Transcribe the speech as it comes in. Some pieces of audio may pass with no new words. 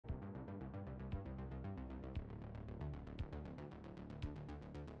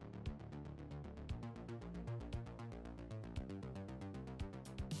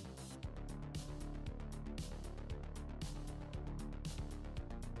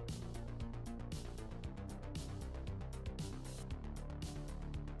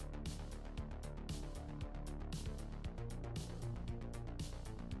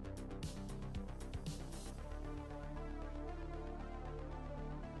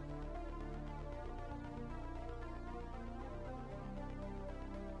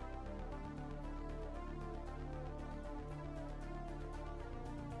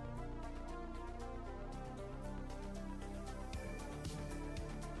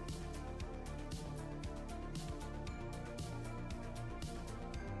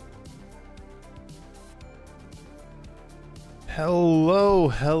Hello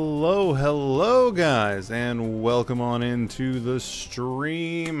guys, and welcome on into the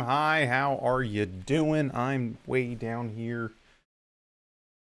stream. Hi, how are you doing? I'm way down here.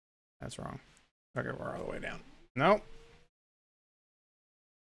 That's wrong. Okay, we're all the way down. Nope.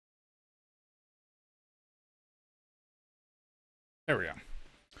 There we go.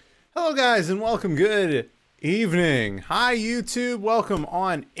 Hello guys, and welcome. Good evening. Hi YouTube, welcome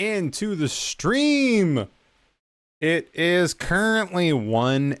on into the stream. It is currently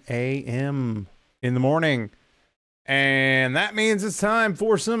 1 a.m. in the morning, and that means it's time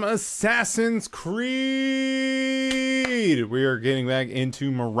for some Assassin's Creed. We are getting back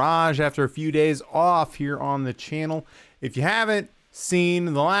into Mirage after a few days off here on the channel. If you haven't seen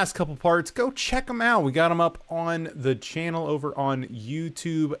the last couple parts, go check them out. We got them up on the channel over on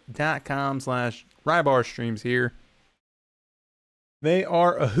youtube.com/Rybar streams here. They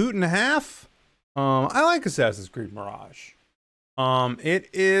are a hoot and a half. I like Assassin's Creed Mirage. It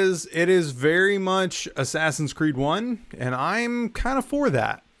is very much Assassin's Creed 1, and I'm kind of for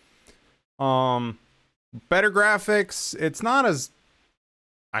that. Better graphics. It's not as,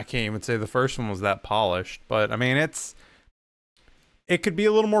 I can't even say the first one was that polished, but I mean it could be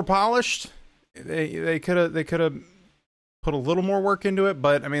a little more polished. They could have put a little more work into it,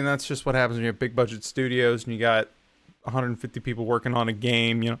 but I mean that's just what happens when you have big budget studios and you got 150 people working on a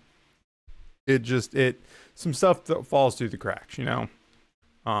game, you know. Some stuff that falls through the cracks, you know.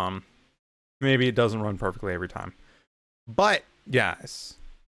 Maybe it doesn't run perfectly every time. But guys,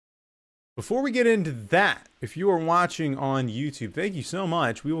 before we get into that, if you are watching on YouTube, thank you so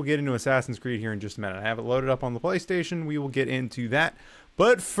much. We will get into Assassin's Creed here in just a minute. I have it loaded up on the PlayStation. We will get into that.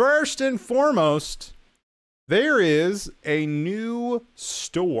 But first and foremost, there is a new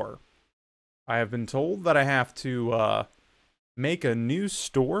store. I have been told that I have to make a new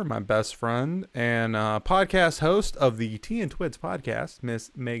store. My best friend and podcast host of the Tea and Twits podcast,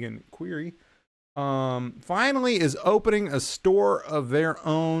 Miss Megan Query, finally is opening a store of their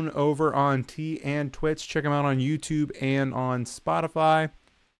own over on Tea and Twits. Check them out on YouTube and on Spotify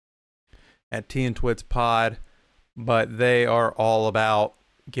at Tea and Twits Pod. But they are all about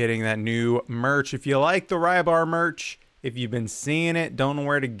getting that new merch. If you like the Rybar merch, if you've been seeing it, don't know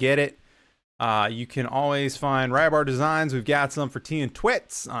where to get it, you can always find Rybar Designs. We've got some for Tea and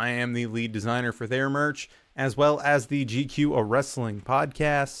Twits. I am the lead designer for their merch, as well as the GQ A Wrestling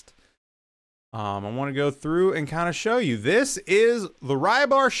podcast. I want to go through and kind of show you. This is the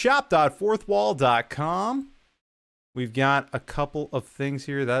rybarshop.fourthwall.com. We've got a couple of things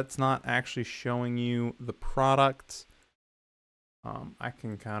here. That's not actually showing you the product. I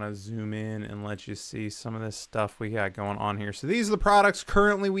can kind of zoom in and let you see some of this stuff we got going on here. So these are the products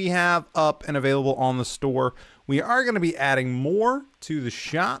currently we have up and available on the store. We are going to be adding more to the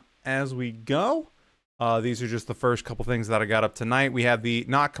shop as we go. These are just the first couple things that I got up tonight. We have the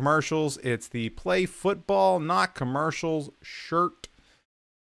Not Commercials. It's the Play Football Not Commercials shirt.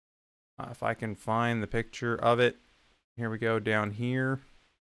 If I can find the picture of it. Here we go down here.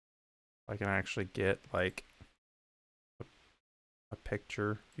 If I can actually get like a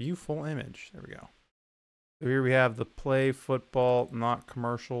picture, view full image. There we go. So here we have the Play Football Not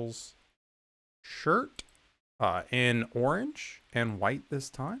Commercials shirt in orange and white this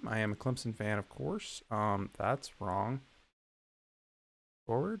time. I am a Clemson fan, of course. That's wrong.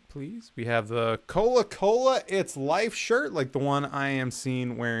 Forward, please. We have the Cola It's Life shirt, like the one I am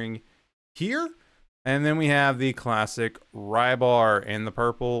seen wearing here. And then we have the classic Rybar in the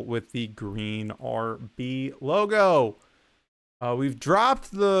purple with the green RB logo. We've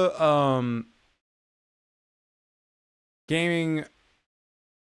dropped the gaming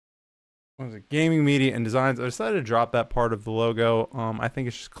media and designs. I decided to drop that part of the logo. I think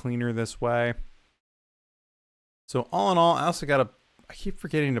it's just cleaner this way. So all in all, I keep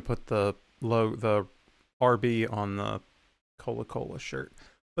forgetting to put the RB on the Cola shirt.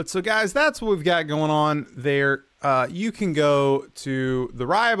 But so guys, that's what we've got going on there. You can go to the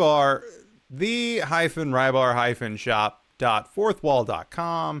Rybar,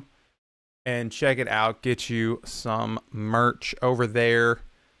 the-Rybar-shop.fourthwall.com and check it out. Get you some merch over there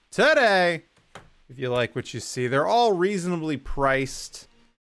today if you like what you see. They're all reasonably priced.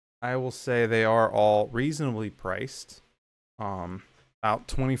 I will say they are all reasonably priced. About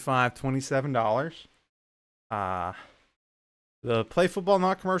 $25, $27. The Play Football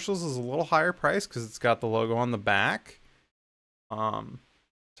Not Commercials is a little higher price because it's got the logo on the back. So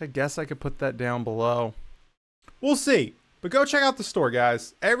I guess I could put that down below. We'll see. But go check out the store,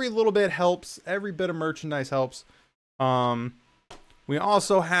 guys. Every little bit helps. Every bit of merchandise helps. We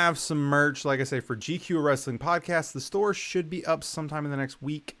also have some merch, like I say, for GQ Wrestling Podcast. The store should be up sometime in the next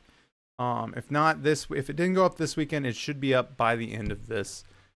week. If not if it didn't go up this weekend, it should be up by the end of this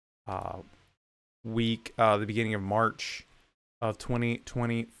week, the beginning of March of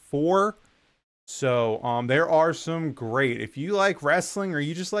 2024. So there are some great, if you like wrestling or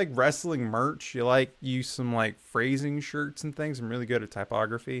you just like wrestling merch, you like use some like phrasing shirts and things. I'm really good at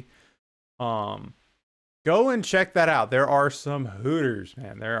typography. Go and check that out. There are some hooters,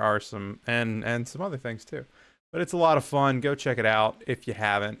 man. There are some and some other things too. But it's a lot of fun. Go check it out if you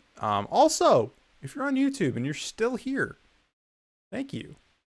haven't. Also, if you're on YouTube and you're still here, thank you.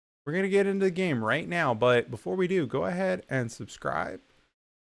 We're going to get into the game right now, but before we do, go ahead and subscribe.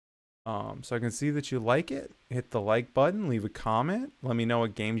 So I can see that you like it. Hit the like button, leave a comment. Let me know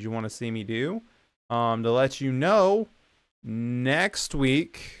what games you want to see me do. To let you know, next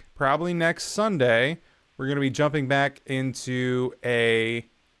week, probably next Sunday, we're going to be jumping back into a,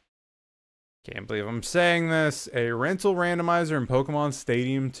 can't believe I'm saying this, a rental randomizer in Pokemon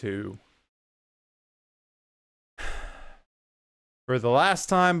Stadium 2. For the last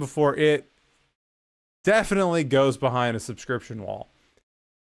time before it definitely goes behind a subscription wall.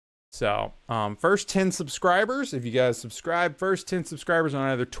 So, first 10 subscribers, if you guys subscribe, first 10 subscribers on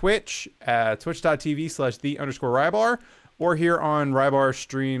either Twitch at twitch.tv/the_Rybar, or here on Rybar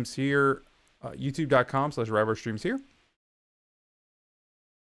streams here, youtube.com/Rybar streams here.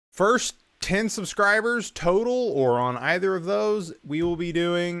 First 10 subscribers total, or on either of those, we will be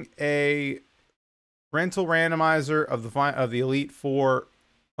doing a rental randomizer of the Elite Four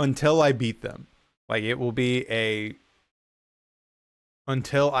until I beat them. Like, it will be a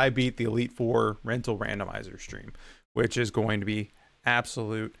until I beat the Elite Four rental randomizer stream, which is going to be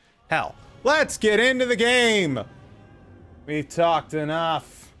absolute hell. Let's get into the game. We've talked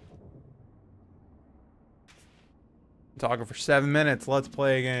enough. I'm talking for 7 minutes. Let's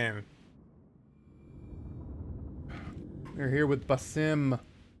play a game. We're here with Basim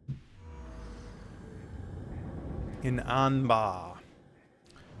in Anba.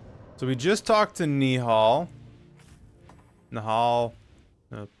 So we just talked to Nihal,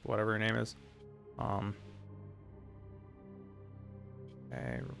 whatever her name is.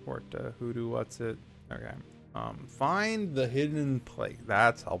 Okay, report to Hoodoo, what's it? Okay. Find the hidden place.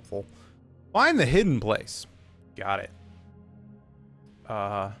 That's helpful. Find the hidden place. Got it.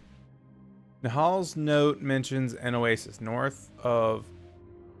 Nihal's note mentions an oasis north of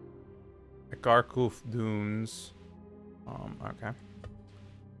Garkuf Dunes. Okay.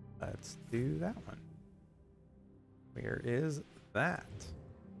 Let's do that one. Where is that?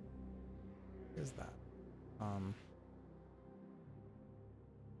 Where is that?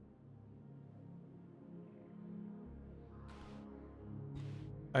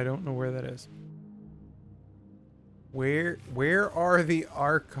 I don't know where that is. Where are the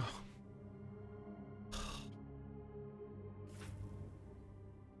Arca?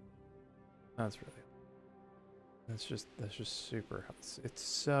 That's just super, it's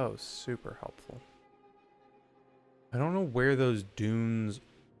so super helpful. I don't know where those dunes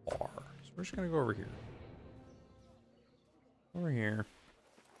are. So we're just gonna go over here. Over here.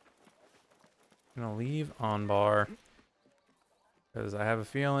 Gonna leave Anbar, because I have a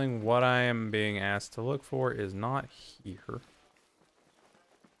feeling what I am being asked to look for is not here.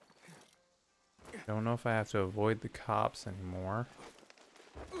 Don't know if I have to avoid the cops anymore.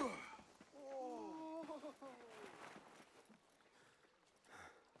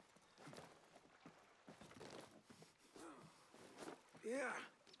 Yeah.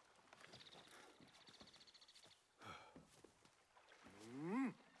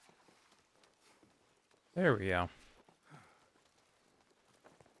 There we go.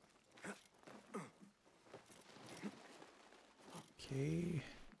 Okay.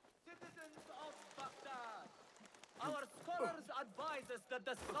 Citizens of Baghdad, our scholars advise us that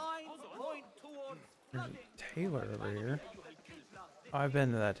the signs point towards There's a tailor over here. Oh, I've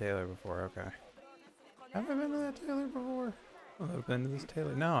been to that tailor before, okay. Have I been to that tailor before? Oh, I've been to this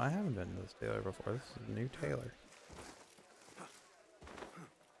tailor. No, I haven't been to this tailor before. This is a new tailor.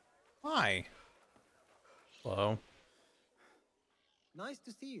 Hi. Hello. Nice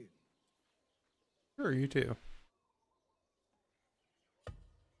to see you. Sure, you too.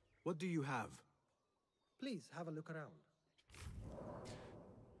 What do you have? Please have a look around.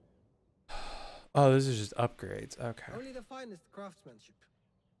 Oh, this is just upgrades. Okay. Only the finest craftsmanship.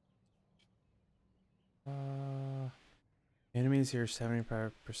 Enemies hear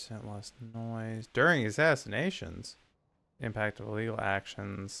 75% less noise during assassinations. Impact of illegal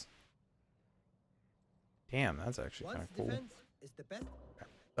actions. Damn, that's actually kind of cool. Defense is the best. Okay.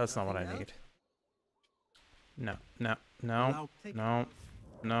 That's not what I need. No, no, no, Allow- no,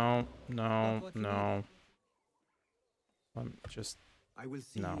 no, no, no. I'm just I will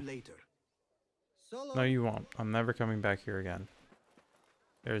see No. you later. Solo. No, you won't. I'm never coming back here again.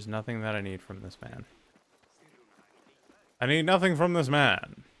 There's nothing that I need from this man. I need nothing from this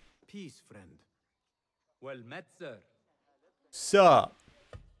man. Peace, friend. Well met, sir. Sup?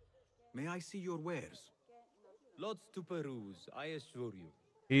 May I see your wares? Lots to peruse, I assure you.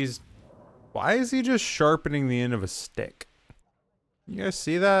 He's... Why is he just sharpening the end of a stick? You guys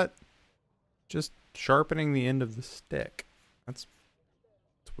see that? Just sharpening the end of the stick. That's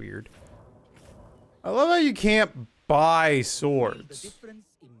weird. I love how you can't buy The swords. difference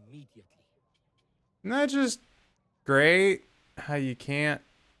immediately. Isn't that just great? How you can't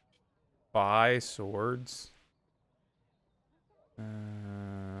buy swords.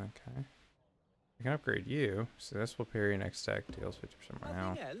 Okay. I can upgrade you, so this will parry next attack, deals 50% more now.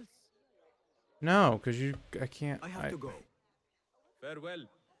 Nothing else? No, because I can't. I have to go. Farewell.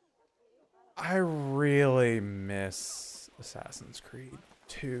 I really miss Assassin's Creed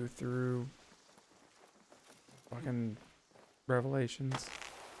 2 through fucking Revelations.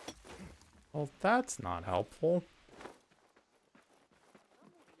 Well, that's not helpful.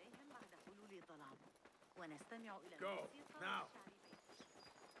 Go now.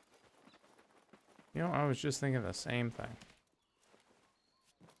 You know, I was just thinking the same thing.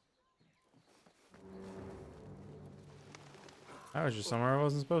 I was just somewhere I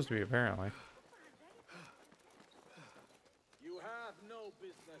wasn't supposed to be, apparently. You have no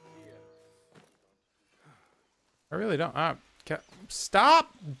business here. I really don't.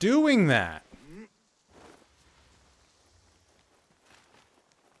 Stop doing that!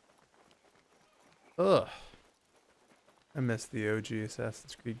 Ugh. I miss the OG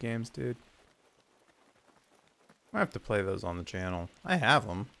Assassin's Creed games, dude. I have to play those on the channel. I have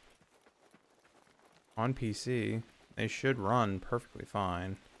them. On PC. They should run perfectly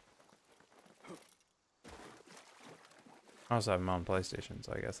fine. I also have them on PlayStation,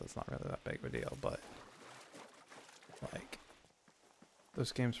 so I guess that's not really that big of a deal, but... like...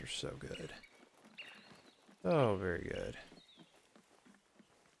 those games were so good. So very good.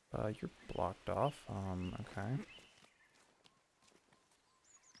 You're blocked off. Okay.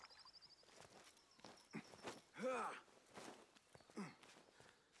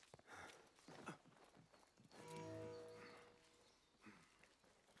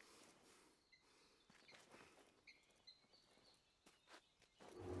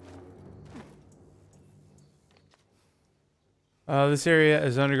 This area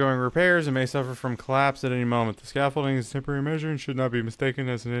is undergoing repairs and may suffer from collapse at any moment. The scaffolding is a temporary measure and should not be mistaken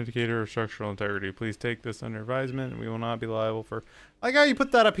as an indicator of structural integrity. Please take this under advisement, and we will not be liable for... I like how you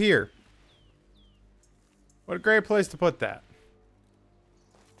put that up here. What a great place to put that.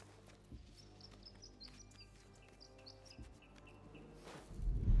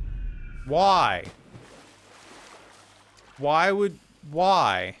 Why?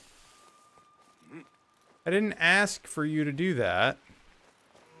 Why? I didn't ask for you to do that.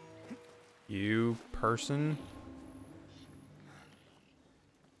 You person.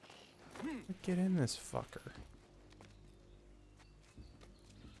 Get in this fucker.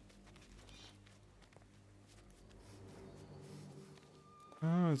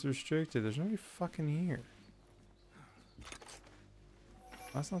 Oh, it's restricted. There's nobody fucking here.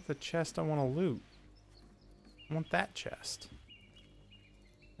 That's not the chest I want to loot. I want that chest.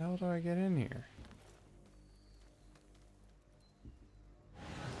 How do I get in here?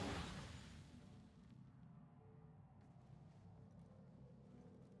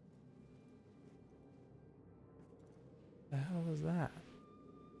 The hell is that?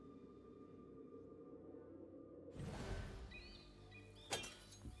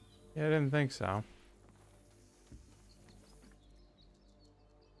 Yeah, I didn't think so.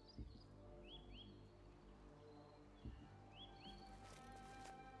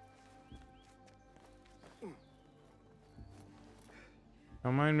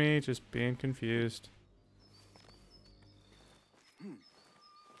 Don't mind me, just being confused.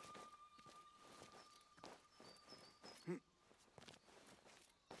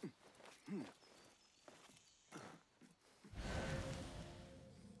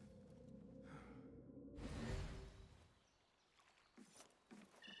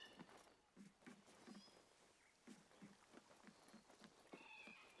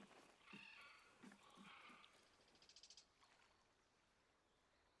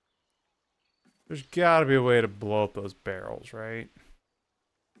 There's gotta be a way to blow up those barrels, right?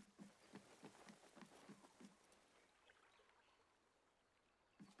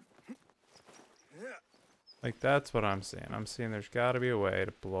 Like, that's what I'm seeing. I'm seeing there's gotta be a way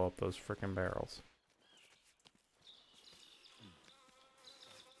to blow up those frickin' barrels.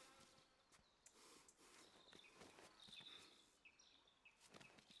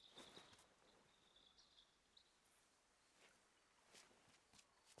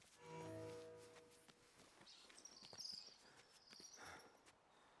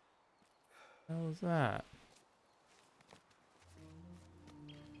 What the hell is that?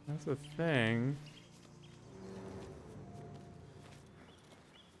 That's a thing.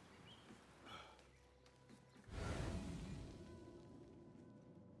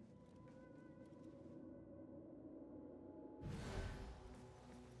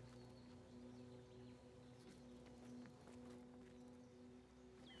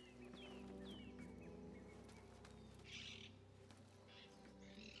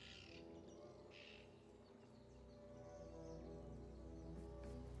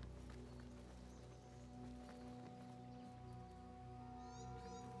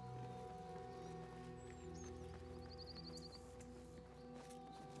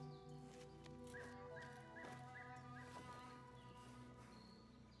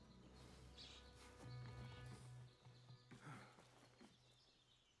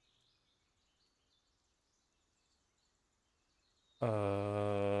 Uh,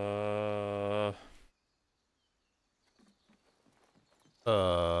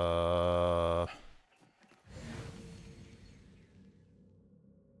 uh,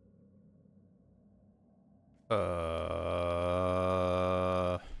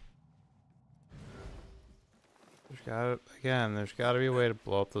 there's gotta be a way to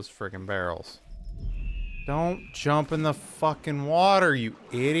blow up those friggin' barrels. Don't jump in the fucking water, you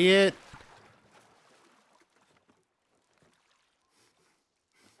idiot!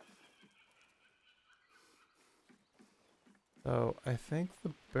 So, I think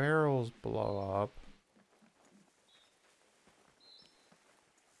the barrels blow up.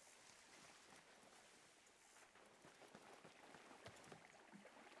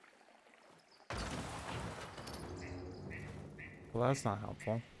 Well, that's not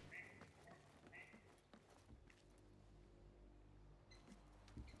helpful.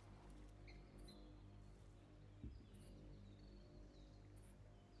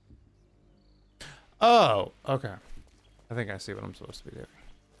 Oh, okay. I think I see what I'm supposed to be doing.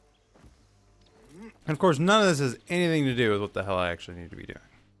 And of course, none of this has anything to do with what the hell I actually need to be doing.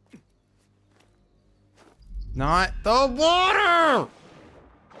 Not the water!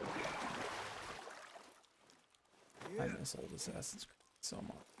 I miss old Assassin's Creed so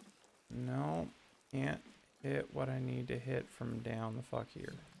much. No, can't hit what I need to hit from down the fuck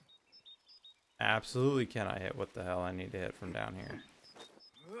here. Absolutely cannot hit what the hell I need to hit from down here.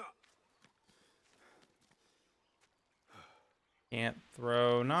 Can't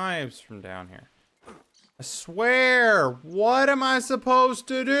throw knives from down here. I swear, what am I supposed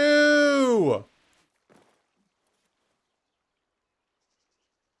to do?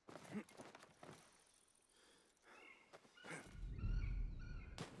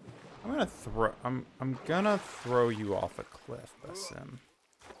 I'm gonna throw you off a cliff, Basim.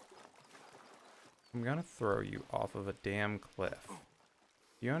 I'm gonna throw you off of a damn cliff.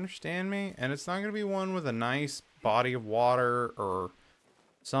 You understand me? And it's not gonna be one with a nice body of water or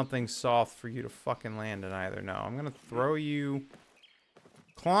something soft for you to fucking land in either. No, I'm gonna throw you.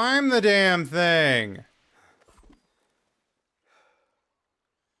 Climb the damn thing!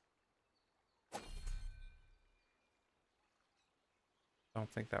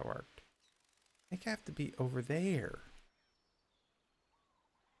 Don't think that worked. I think I have to be over there.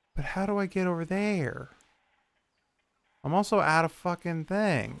 But how do I get over there? I'm also out of fucking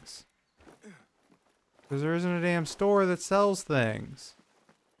things. Because there isn't a damn store that sells things.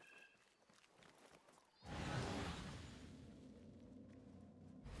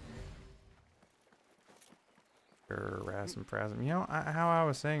 Rasm Prasm. You know, how I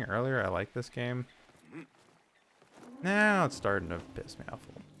was saying earlier, I like this game. Now it's starting to piss me off a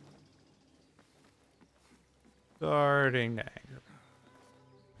little. Starting to anger me.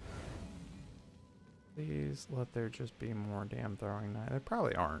 Please let there just be more damn throwing knives. There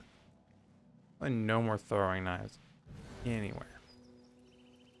probably aren't. Probably no more throwing knives anywhere.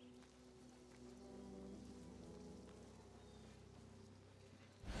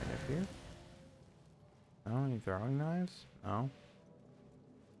 Right up here? No, any throwing knives? No.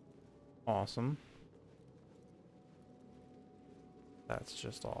 Awesome. That's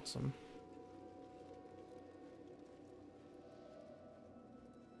just awesome.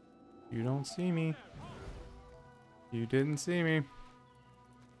 You don't see me. You didn't see me.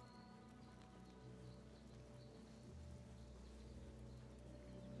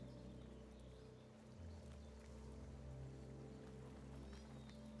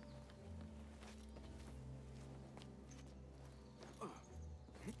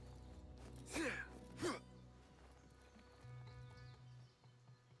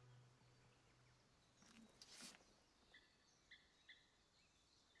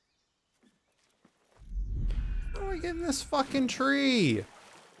 How do I get in this fucking tree?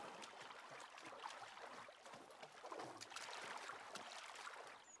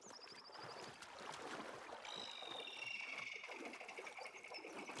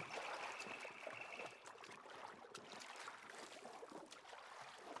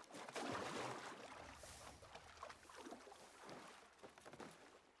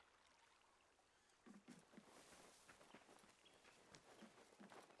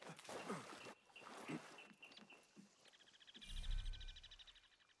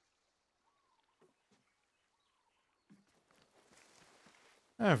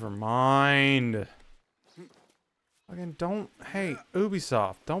 Never mind. Fucking don't. Hey,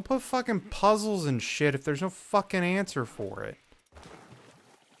 Ubisoft, don't put fucking puzzles and shit if there's no fucking answer for it.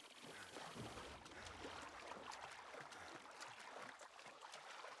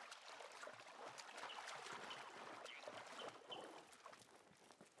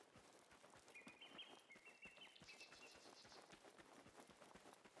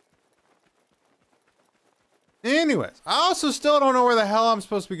 Anyways, I also still don't know where the hell I'm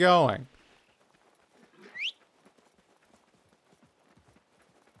supposed to be going.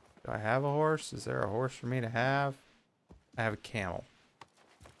 Do I have a horse? Is there a horse for me to have? I have a camel.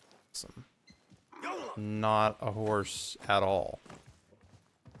 Awesome. Not a horse at all.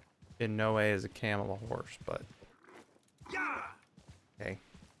 In no way is a camel a horse, but... Okay.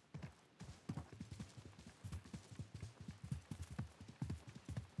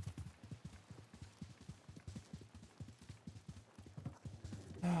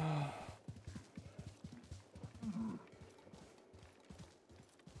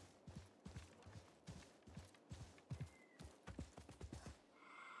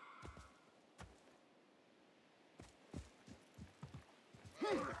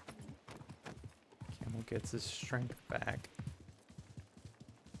 Camel gets his strength back.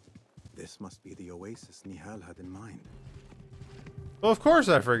 This must be the oasis Nihal had in mind. Well, of course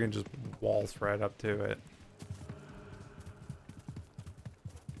I friggin' just waltz right up to it.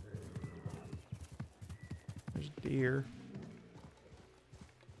 There's deer.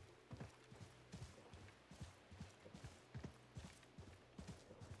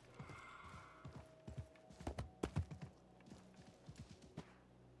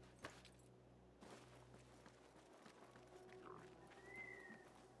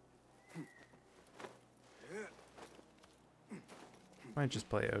 Might just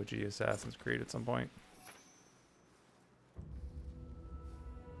play OG Assassin's Creed at some point.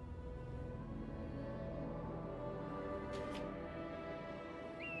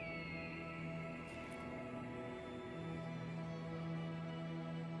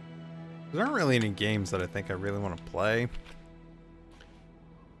 There aren't really any games that I think I really want to play.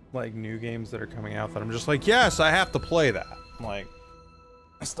 Like new games that are coming out that I'm just like, yes, I have to play that. Like,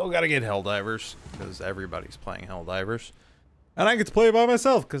 I still gotta get Helldivers because everybody's playing Helldivers. And I get to play it by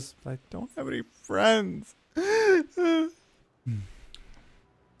myself because I don't have any friends.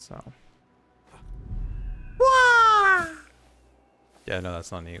 So. Yeah, no,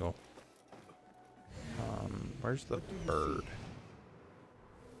 that's not an eagle. Where's the bird?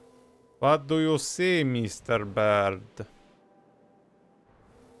 What do you see, Mr. Bird? Okay,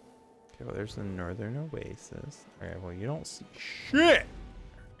 well, there's the northern oasis. Alright, well, you don't see shit!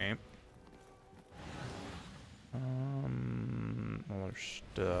 Okay. Other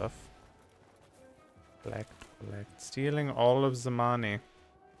stuff. Collect. Stealing all of the money.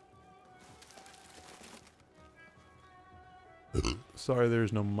 Sorry,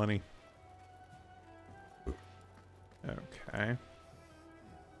 there's no money. Okay.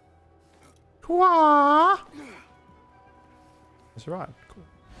 I survived. Cool.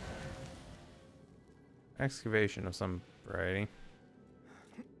 Excavation of some variety.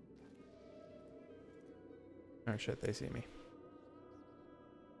 Oh shit, they see me.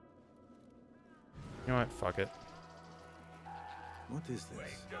 You know what? Fuck it. What is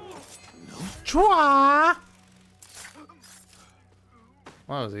this? No? Chua!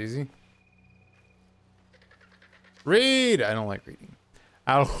 Well, that was easy. Read! I don't like reading.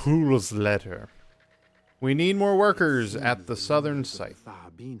 Al-Hul's letter. We need more workers at the southern site. The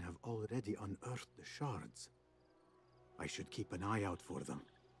Thahabin have already unearthed the shards. I should keep an eye out for them.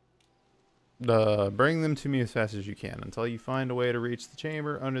 Bring them to me as fast as you can. Until you find a way to reach the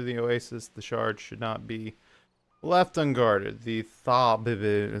chamber under the oasis, the shards should not be left unguarded. The Thahabin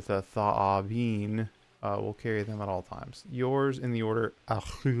will carry them at all times. Yours in the order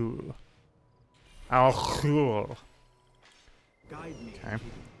Al-Hul. Al-Hul. Guide me. Okay.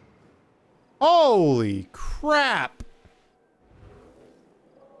 Holy crap!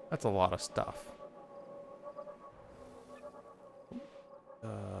 That's a lot of stuff.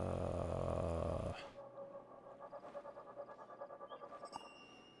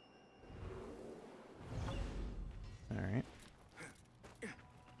 Alright.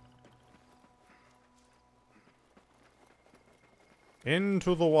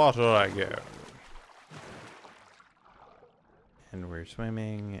 Into the water I go. And we're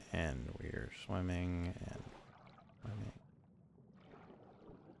swimming, and we're swimming, and swimming.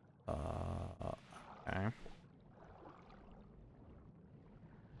 Okay.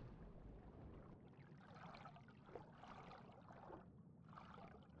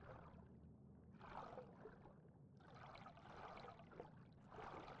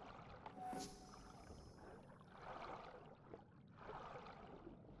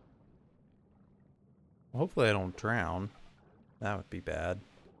 Hopefully I don't drown. That would be bad.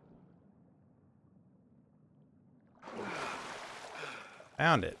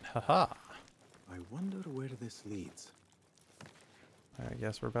 Found it. Haha. I wonder where this leads. I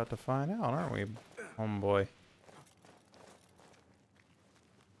guess we're about to find out, aren't we, homeboy?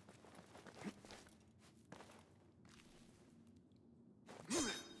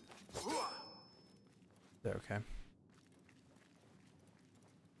 Okay.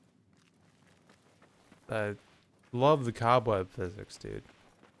 I love the cobweb physics, dude.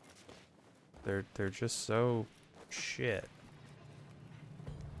 They're just so shit.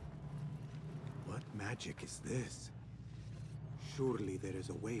 What magic is this? Surely there is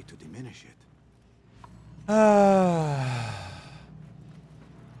a way to diminish it.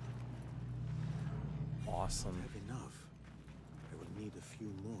 Awesome. I have enough. I will need a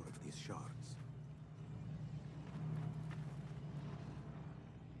few more of these shards.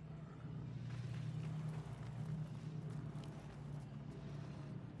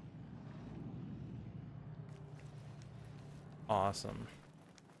 Awesome.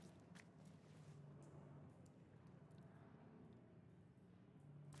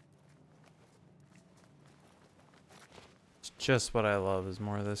 It's just what I love is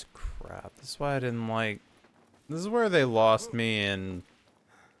more of this crap. This is why I didn't like... This is where they lost me in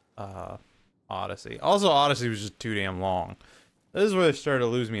Odyssey. Also, Odyssey was just too damn long. This is where they started to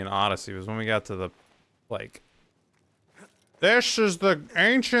lose me in Odyssey, was when we got to the, like... This is the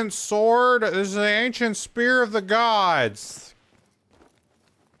ancient sword. This is the ancient spear of the gods.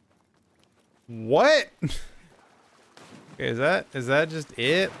 What? Okay, is that just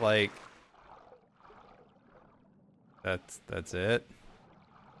it? Like, that's it?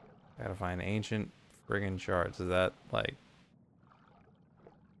 Gotta find ancient friggin' shards. Is that like...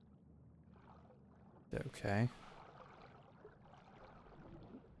 Okay.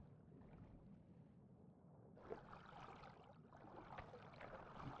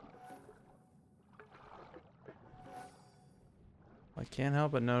 I can't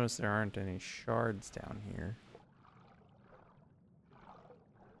help but notice there aren't any shards down here.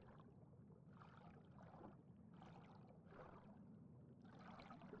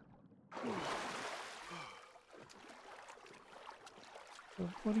 So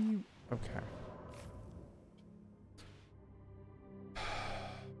what are you... Okay.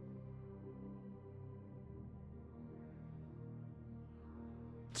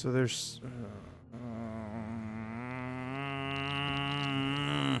 So there's...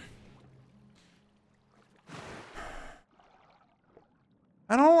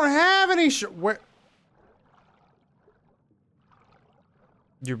 I don't have any where...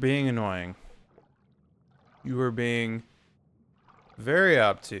 You're being annoying. You are being very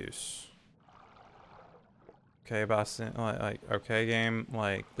obtuse. Okay, Boston, like, okay, game,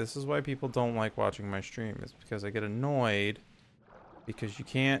 like, this is why people don't like watching my stream. It's because I get annoyed because you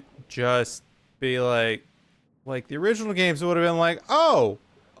can't just be like the original games would have been like, oh,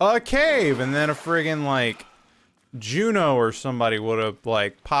 a cave, and then a friggin' like Juno or somebody would have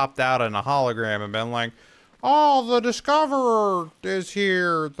like popped out in a hologram and been like, oh, the Discoverer is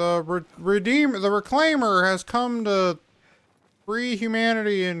here. The the Reclaimer has come to free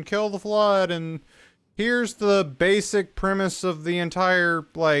humanity and kill the flood, and here's the basic premise of the entire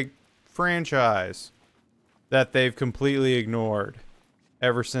like franchise that they've completely ignored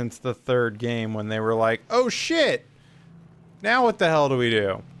ever since the third game, when they were like, oh shit, now what the hell do we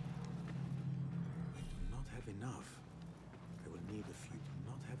do?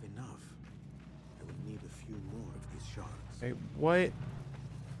 Hey, what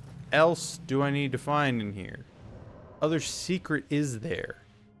else do I need to find in here? Other secret is there?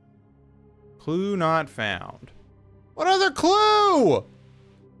 Clue not found. What other clue?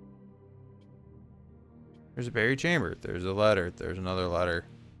 There's a buried chamber. There's a letter. There's another letter.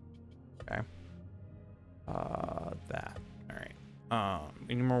 Okay. That. Alright.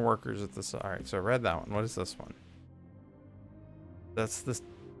 We need more workers at this. Alright, so I read that one. What is this one? That's the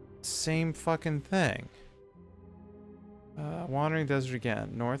same fucking thing. Wandering desert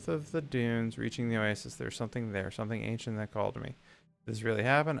again. North of the dunes, reaching the oasis. There's something there. Something ancient that called to me. Did this really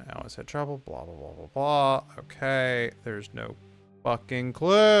happen? I always had trouble. Blah, blah, blah, blah, blah. Okay. There's no fucking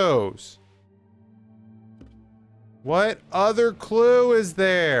clues. What other clue is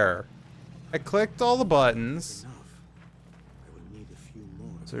there? I clicked all the buttons.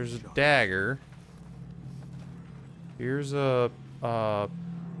 So there's a dagger. Here's a... that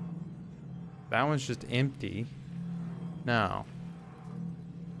one's just empty. No.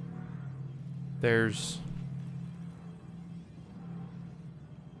 There's...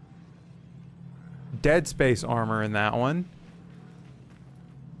 Dead Space armor in that one.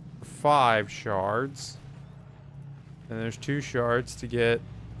 5 shards. And there's 2 shards to get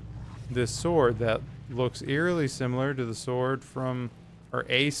this sword that looks eerily similar to the sword from, or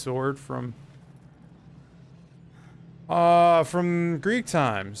a sword from Greek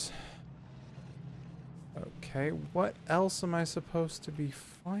times. Okay, what else am I supposed to be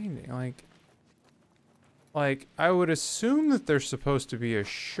finding? Like, I would assume that there's supposed to be a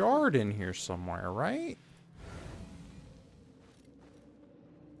shard in here somewhere, right?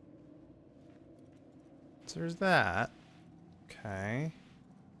 So there's that. Okay.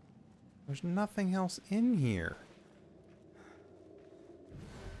 There's nothing else in here.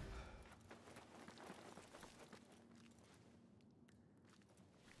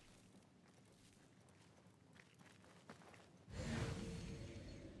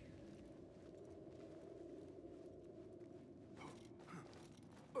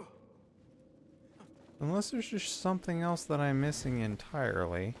 Unless there's just something else that I'm missing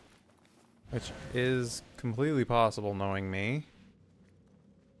entirely. Which is completely possible, knowing me.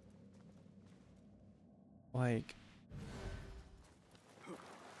 Like...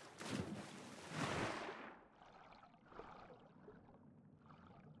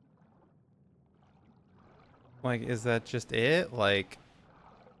 Like, is that just it? Like...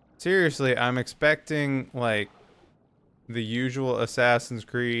 Seriously, I'm expecting, like, the usual Assassin's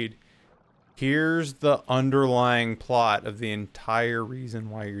Creed. Here's the underlying plot of the entire reason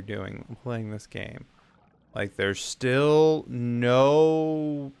why you're playing this game. Like, there's still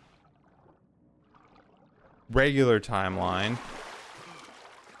no regular timeline.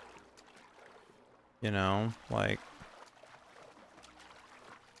 You know, like,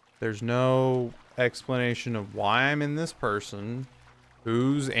 there's no explanation of why I'm in this person,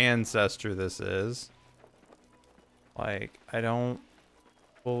 whose ancestor this is. Like, I don't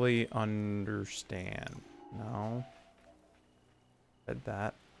fully understand. No. Said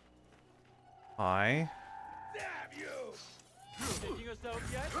that. Hi. Damn you! Taking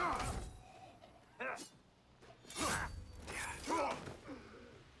yourself yet?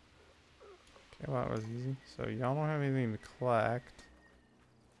 Okay, well, that was easy. So y'all don't have anything to collect.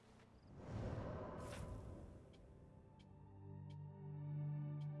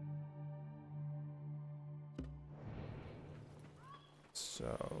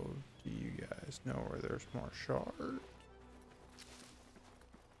 So, do you guys know where there's more shards?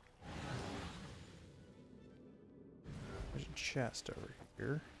 There's a chest over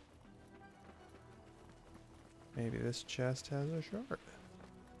here. Maybe this chest has a shard.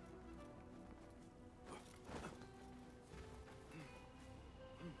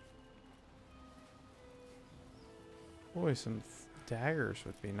 Boy, some daggers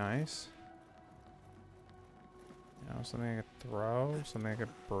would be nice. You know, something I could throw, something I could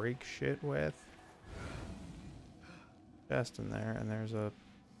break shit with. Chest in there, and there's a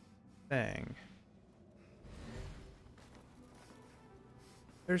thing.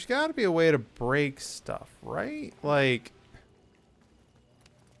 There's got to be a way to break stuff, right? Like...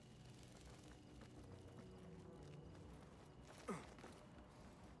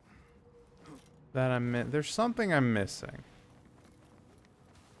 There's something I'm missing.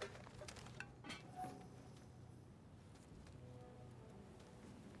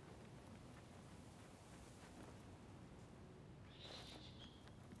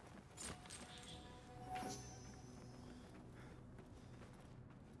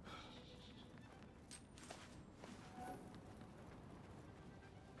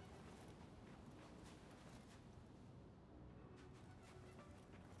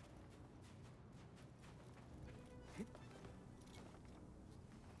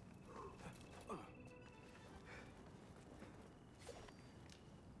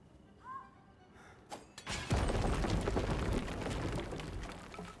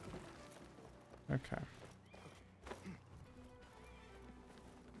 Okay.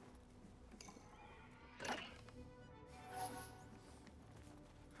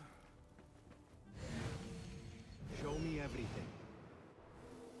 Show me everything.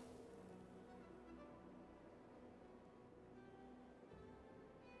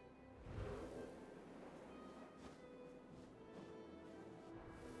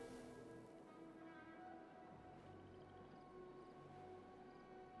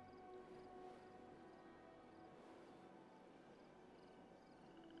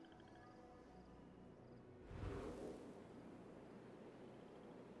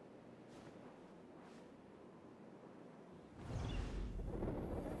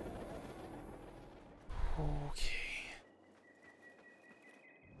 Okay.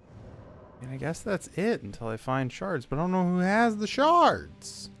 And I guess that's it until I find shards, but I don't know who has the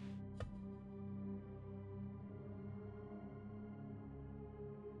shards.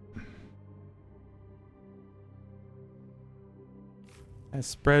 I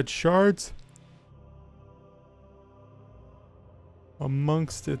spread shards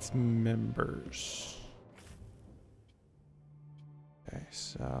amongst its members. Okay,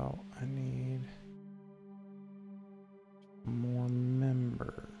 so I need more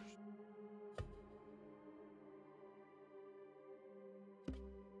members.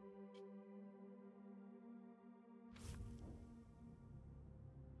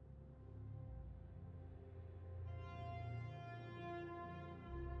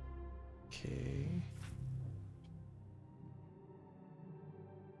 Okay.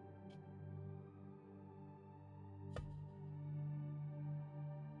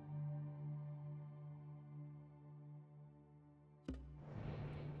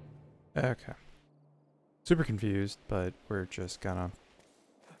 Okay. Super confused, but we're just gonna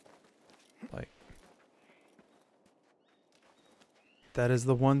like that is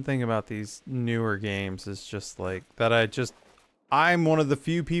the one thing about these newer games is just like that I'm one of the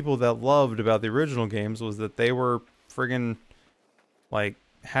few people that loved about the original games was that they were friggin' like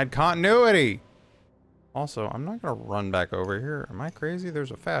had continuity. Also, I'm not gonna run back over here. Am I crazy?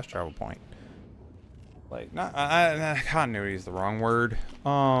 There's a fast travel point. Like not continuity is the wrong word.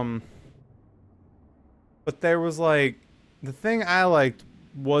 But there was like the thing I liked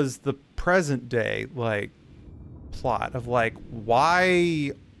was the present day like plot of like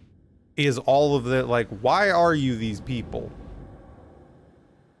why is all of the like why are you these people?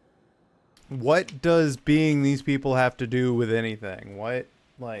 What does being these people have to do with anything? What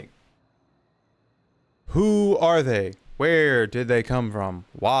like who are they? Where did they come from?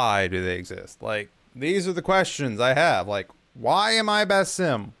 Why do they exist? Like these are the questions I have. Like why am I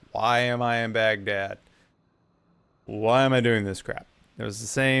Basim? Why am I in Baghdad? Why am I doing this crap? It was the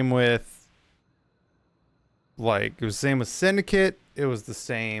same with like it was the same with Syndicate. It was the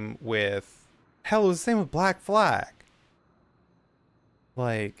same with hell, it was the same with Black Flag.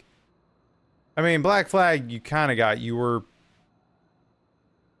 Like I mean Black Flag you kinda got you were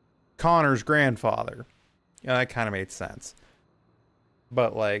Connor's grandfather. Yeah, that kinda made sense.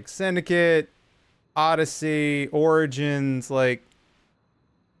 But like Syndicate, Odyssey, Origins, like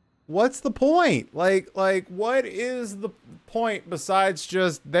what's the point? Like what is the point besides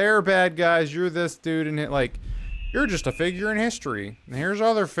just they're bad guys, you're this dude, and like you're just a figure in history. And here's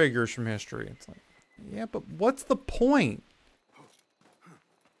other figures from history. It's like, yeah, but what's the point?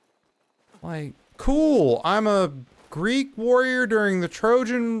 Like, cool, I'm a Greek warrior during the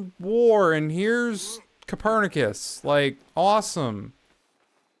Trojan War, and here's Copernicus. Like, awesome.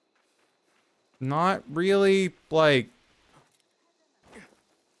 Not really, like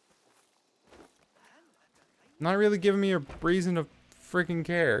not really giving me a reason to freaking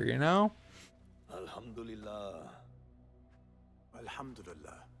care, you know? Alhamdulillah.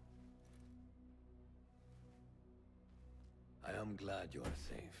 Alhamdulillah. I am glad you are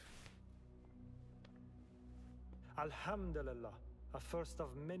safe. Alhamdulillah, a first of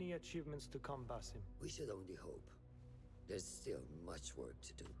many achievements to come, Basim. We should only hope. There's still much work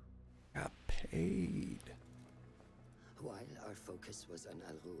to do. Got paid. While our focus was on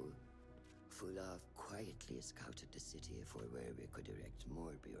Al-Ghul, Fulaf quietly scouted the city for where we could erect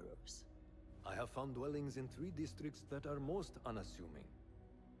more bureaus. I have found dwellings in 3 districts that are most unassuming.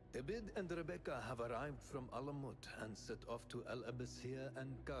 Abid and Rebecca have arrived from Alamut and set off to Al Abyssiya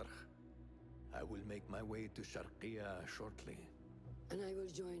and Karkh. I will make my way to Sharqiya shortly. And I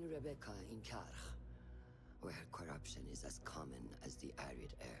will join Rebecca in Karkh, where corruption is as common as the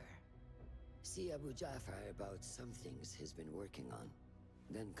arid air. See Abu Ja'far about some things he's been working on.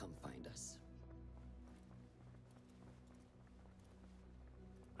 Then come find us.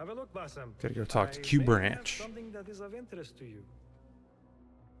 Have a look, Basim. Gotta go talk to I Q may Branch. have something that is of interest to you.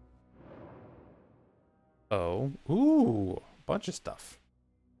 Oh, ooh, bunch of stuff.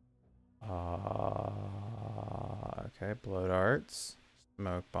 Okay, blow darts,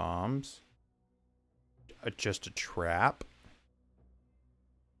 smoke bombs, just a trap.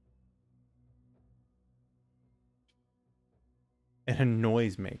 And a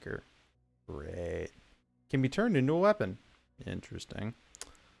noisemaker. Great. Can be turned into a weapon. Interesting.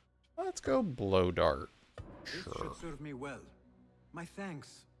 Let's go blow dart. This Sure. should serve me well. My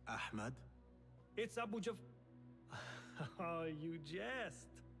thanks, Ahmad. It's Abu Jaf. Oh, you jest.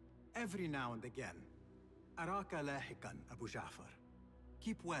 Every now and again. Araka lahikan, Abu Ja'far.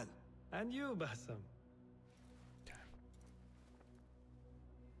 Keep well. And you, Basim.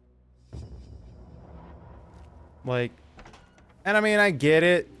 Like, and I mean, I get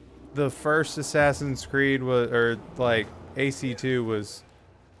it. The first Assassin's Creed was, or like AC2 was,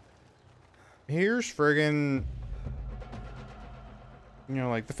 here's friggin', You know,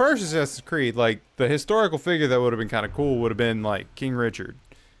 like the first Assassin's Creed, like the historical figure that would have been kind of cool would have been like King Richard,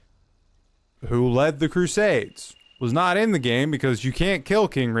 who led the Crusades. Was not in the game because you can't kill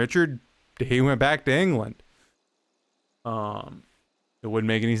King Richard. He went back to England. It wouldn't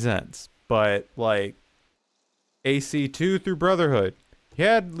make any sense. But like AC2 through Brotherhood, he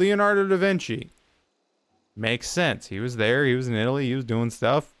had Leonardo da Vinci. Makes sense. He was there. He was in Italy. He was doing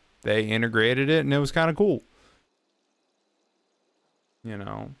stuff. They integrated it, and it was kind of cool. You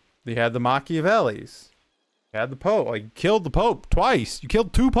know, they had the Machiavellis. You had the Pope. Like, you killed the Pope twice. You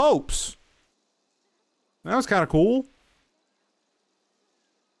killed 2 popes. That was kind of cool.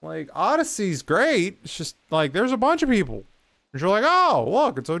 Like, Odyssey's great. It's just, like, there's a bunch of people. And you're like, oh,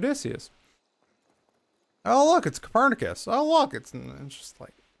 look, it's Odysseus. Oh, look, it's Copernicus. Oh, look, it's just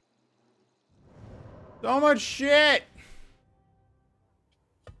like... so much shit!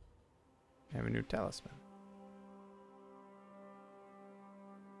 I have a new talisman.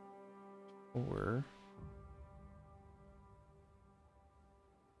 Or...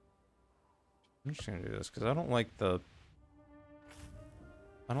 I'm just gonna do this because I don't like the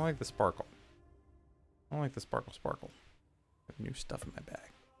sparkle. I don't like the sparkle. I have new stuff in my bag.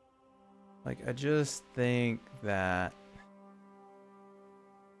 Like, I just think that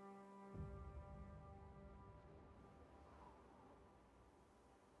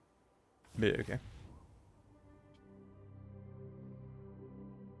okay.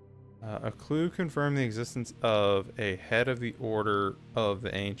 A clue confirmed the existence of a head of the Order of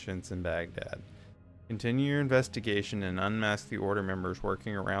the Ancients in Baghdad. Continue your investigation and unmask the Order members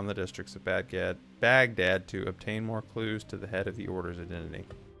working around the districts of Baghdad to obtain more clues to the head of the Order's identity.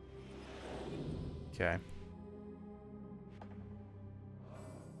 Okay.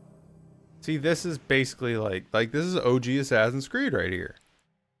 See, this is basically like this is OG Assassin's Creed right here.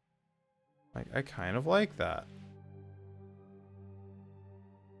 Like, I kind of like that.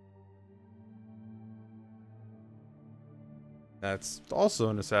 That's also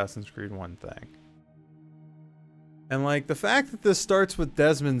an Assassin's Creed 1 thing. And like the fact that this starts with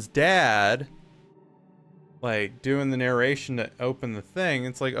Desmond's dad, like doing the narration to open the thing,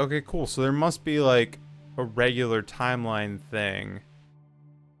 it's like, okay, cool. So there must be like a regular timeline thing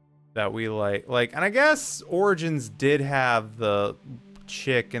that we like, and I guess Origins did have the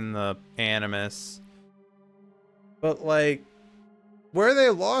chick and the Animus, but like where they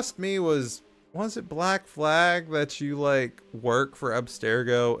lost me was it Black Flag that you like work for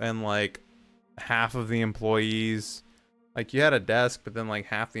Abstergo and like half of the employees, like you had a desk, but then like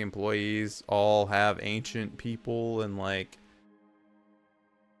half the employees all have ancient people, and like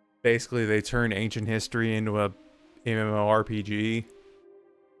basically they turned ancient history into a MMORPG.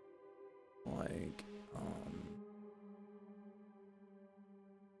 Like,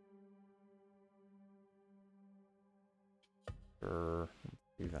 sure, let's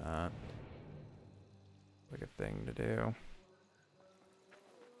do that. Like a thing to do.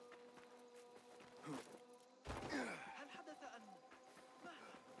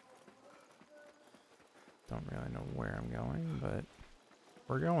 Don't really know where I'm going, but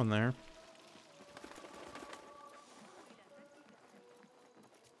we're going there.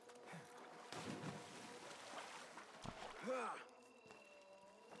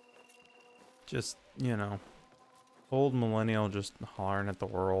 Just, you know, old millennial just hollering at the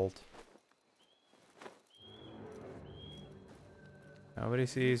world. Nobody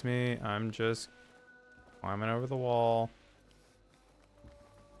sees me. I'm just climbing over the wall.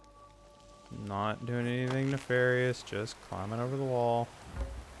 Not doing anything nefarious, just climbing over the wall.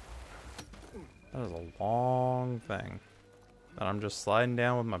 That is a long thing that I'm just sliding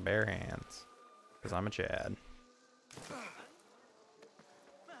down with my bare hands because I'm a Chad.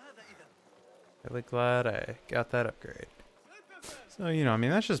 Really glad I got that upgrade. So, you know, I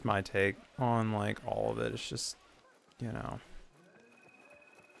mean, that's just my take on like all of it. It's just, you know,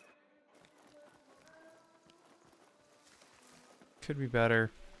 could be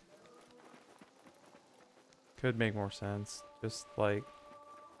better. Could make more sense. Just like,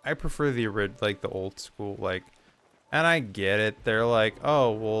 I prefer the like the old school, like, and I get it. They're like,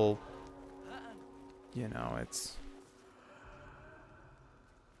 oh well, you know, it's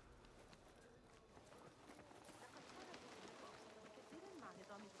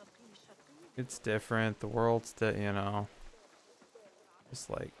different. The world's you know, just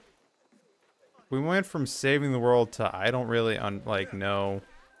like we went from saving the world to I don't really know.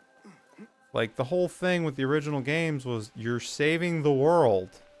 Like, the whole thing with the original games was you're saving the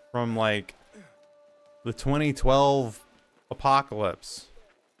world from, like, the 2012 apocalypse.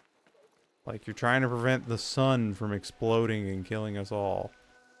 Like, you're trying to prevent the sun from exploding and killing us all.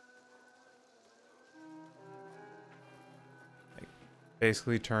 Like,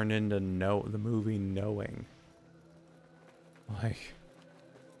 basically turned into the movie Knowing. Like,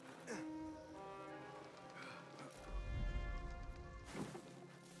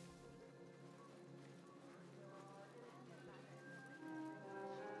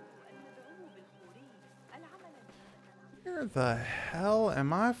 where the hell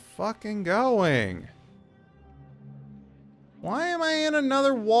am I fucking going? Why am I in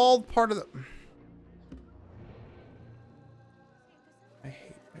another walled part of the... Okay.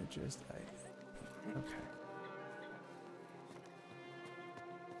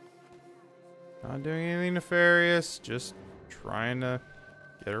 Not doing anything nefarious, just trying to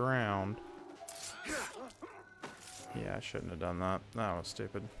get around. Yeah, I shouldn't have done that. That was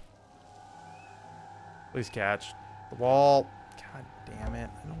stupid. Please catch the wall. God damn it.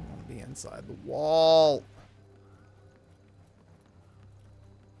 I don't want to be inside the wall.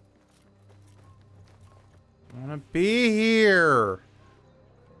 I want to be here.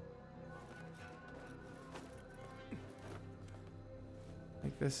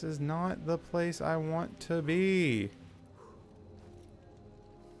 Like, this is not the place I want to be.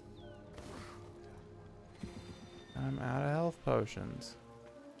 I'm out of health potions.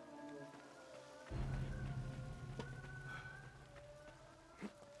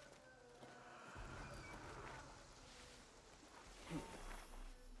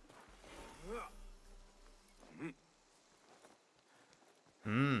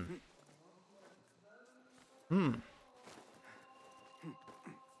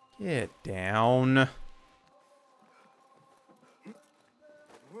 Get down.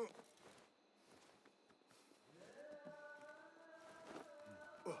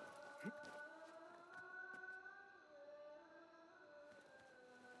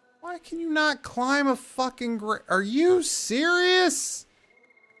 Why can you not climb a fucking Are you serious?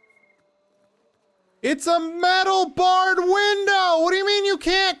 It's a metal barred window! What do you mean you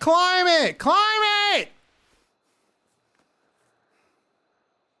can't climb it? Climb it!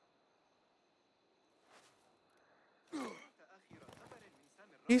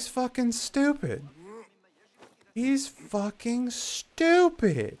 He's fucking stupid. He's fucking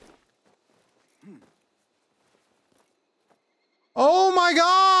stupid. Oh my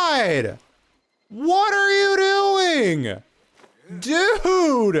god! What are you doing?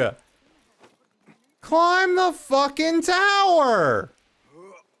 Dude! Climb the fucking tower!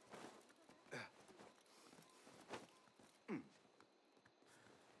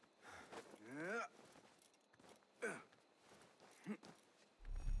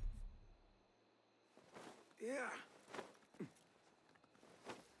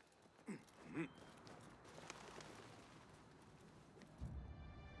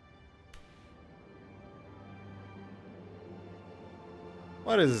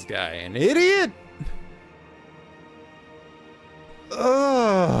 What is this guy, an idiot?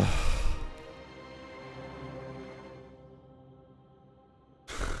 Ugh.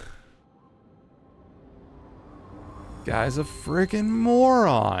 Guy's a freaking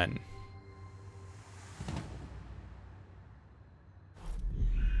moron.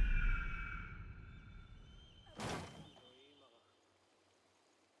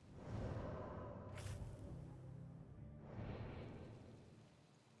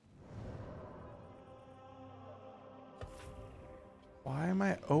 Why am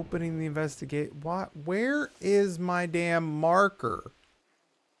I opening the investigate? What? Where is my damn marker?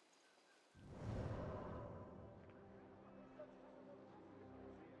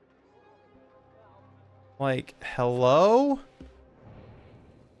 Like, hello?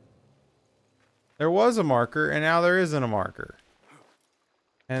 There was a marker, and now there isn't a marker.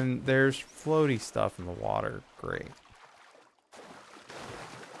 And there's floaty stuff in the water. Great.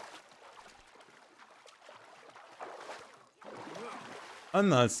 I'm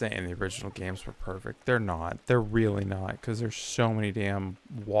not saying the original games were perfect. They're not. They're really not, because there's so many damn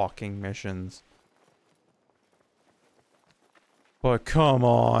walking missions. But come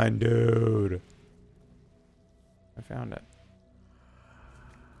on, dude. I found it.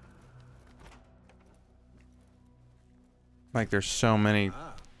 Like, there's so many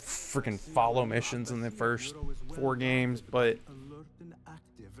freaking follow missions in the first 4 games, but...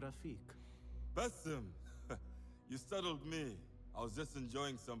 Basim, you startled me. I was just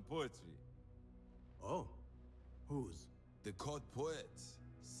enjoying some poetry. Oh, whose? The court poet,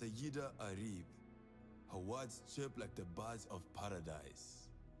 Sayyida Arib. Her words chirp like the birds of paradise.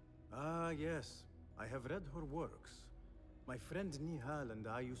 Ah, yes. I have read her works. My friend Nihal and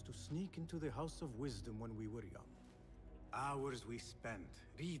I used to sneak into the House of Wisdom when we were young. Hours we spent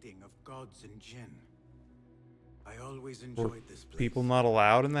reading of gods and jinn. I always enjoyed this place. People not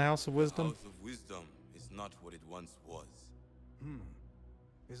allowed in the House of The Wisdom? House of Wisdom is not what it once was.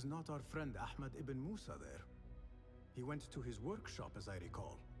 Is not our friend Ahmad ibn Musa there? He went to his workshop, as I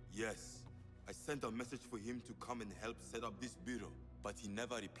recall. Yes. I sent a message for him to come and help set up this bureau, but he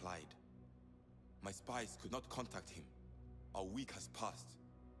never replied. My spies could not contact him. A week has passed,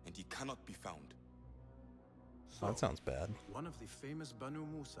 and he cannot be found. Oh, that sounds bad. One of the famous Banu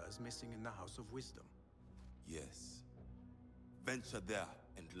Musa is missing in the House of Wisdom. Yes. Venture there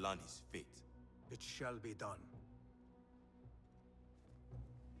and learn his fate. It shall be done.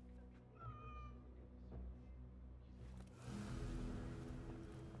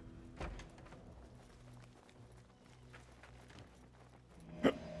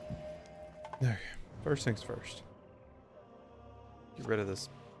 Okay, first things first. Get rid of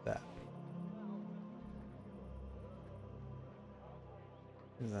that.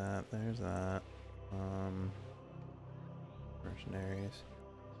 There's that. Mercenaries.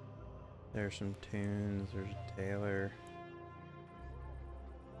 There's some tunes, there's a tailor.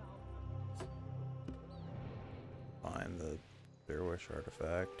 Find the Derwish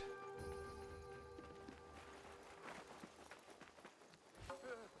artifact.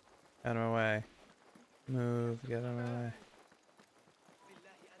 Out of my way. Move, get out of my way.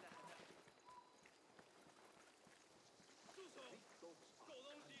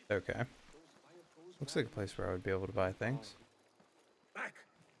 Okay. Looks like a place where I would be able to buy things. Back!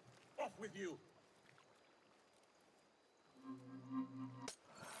 Off with you!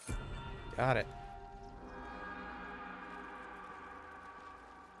 Got it.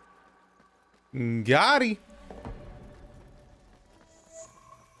 Got it.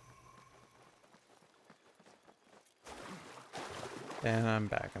 And I'm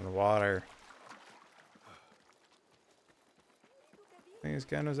back in the water. I think this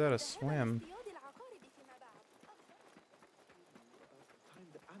guy knows how to swim.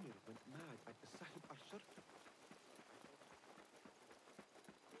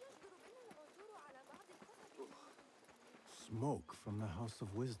 Smoke from the House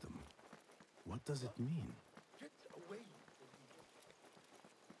of Wisdom. What does it mean? Get away!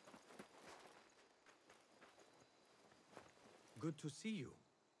 Good to see you.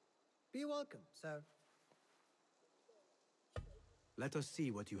 Be welcome, sir. Let us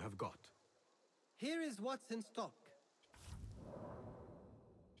see what you have got. Here is what's in stock.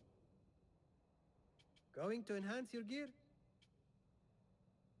 Going to enhance your gear?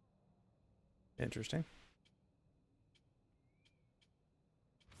 Interesting.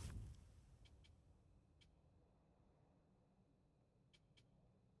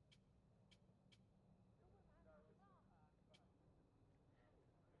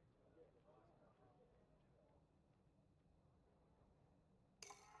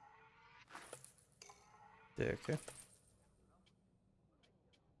 Okay.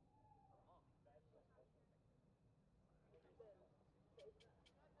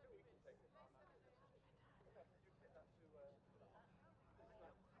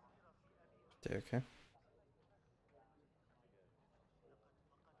 Okay.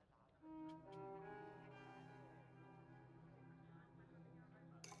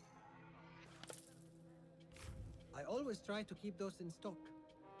 I always try to keep those in stock.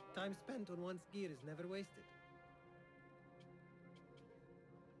 Time spent on one's gear is never wasted.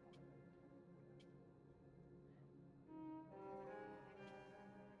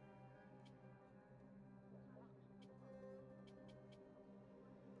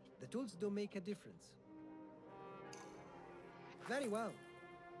 The tools do make a difference. Very well.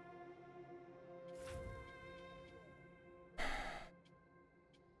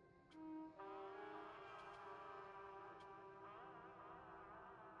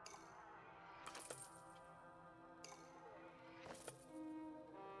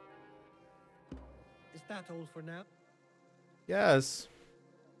 Is that all for now? Yes.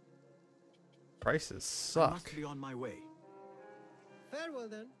 Prices I suck. must be on my way. Farewell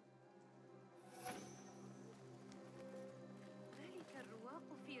then.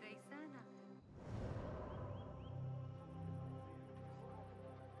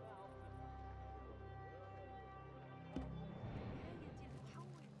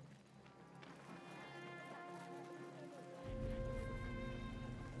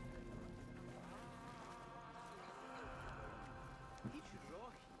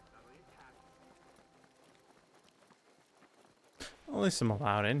 At least I'm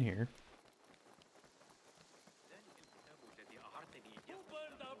allowed in here.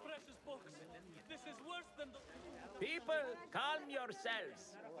 People, calm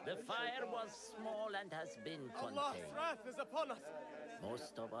yourselves. The fire was small and has been contained. Wrath is upon us!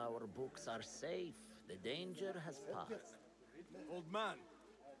 Most of our books are safe. The danger has passed. Old man,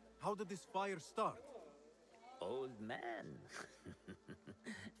 how did this fire start? Old man.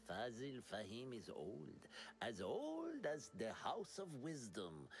 Fazil Fahim is old, as old as the House of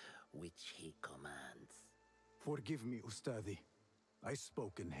Wisdom, which he commands. Forgive me, Ustadi. I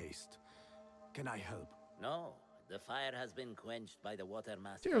spoke in haste. Can I help? No, the fire has been quenched by the water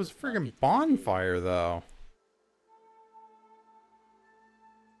master. Dude, it was a friggin' bonfire, though.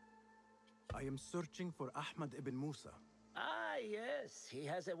 I am searching for Ahmad ibn Musa. Ah, yes, he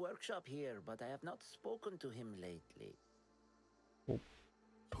has a workshop here, but I have not spoken to him lately.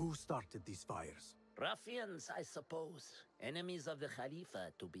 Who started these fires? Ruffians, I suppose. Enemies of the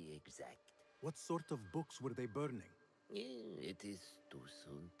Khalifa, to be exact. What sort of books were they burning? It is too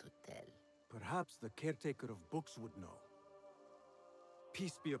soon to tell. Perhaps the caretaker of books would know.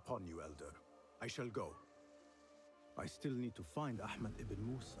 Peace be upon you, Elder. I shall go. I still need to find Ahmad ibn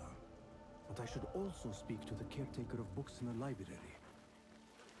Musa, but I should also speak to the caretaker of books in the library.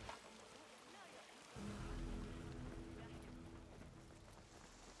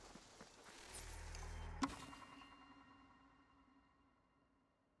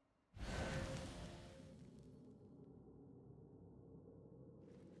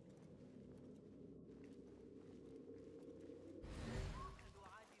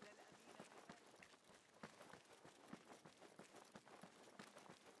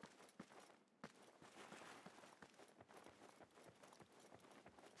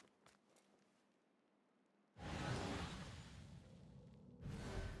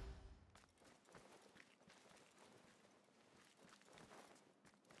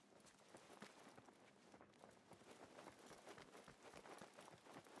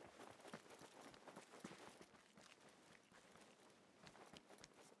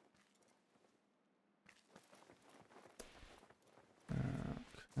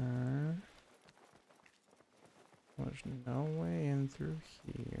 There's no way in through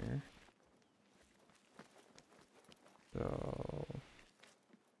here. So...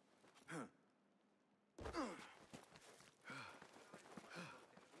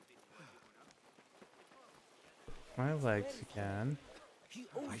 my legs again.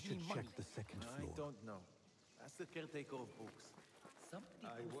 I should check the second floor. I don't know. Ask the caretaker of books.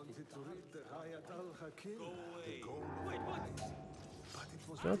 I wanted to read the Hayat al-Hakim. Go away. Wait, what? But it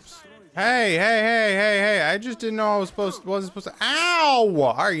was Oops. destroyed. Hey, I just didn't know I was wasn't supposed to. Ow!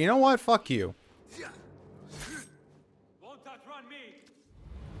 Alright, you know what? Fuck you. Won't outrun me.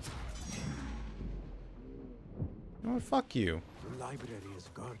 You know what? Fuck you. The library is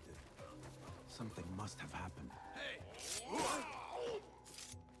guarded. Something must have happened.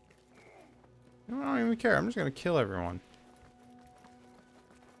 I don't even care. I'm just gonna kill everyone.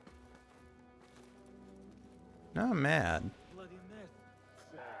 Now I'm mad. Bloody mess.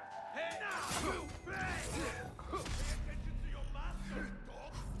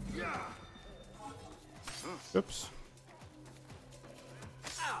 Oops.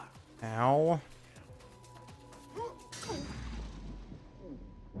 Ow.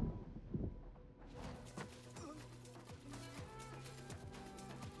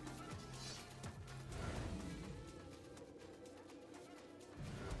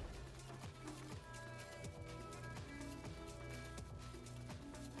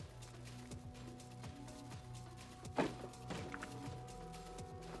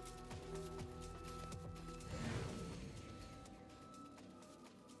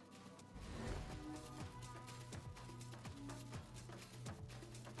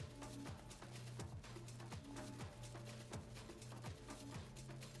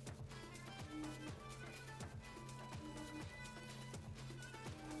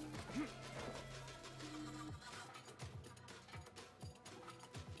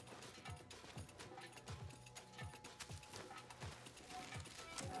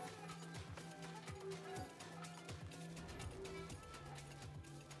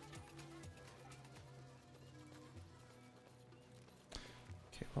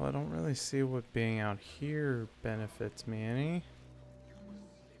 Well, I don't really see what being out here benefits me any.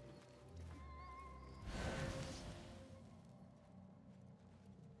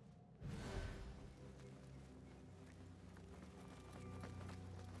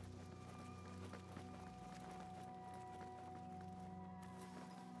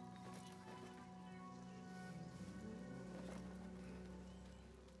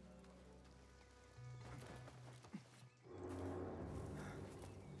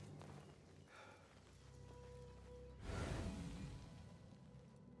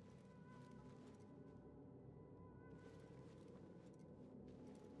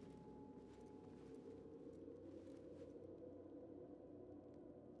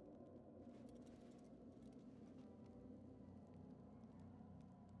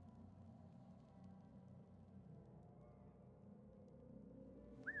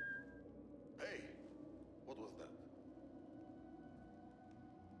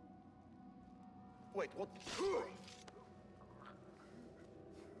 Wait, what?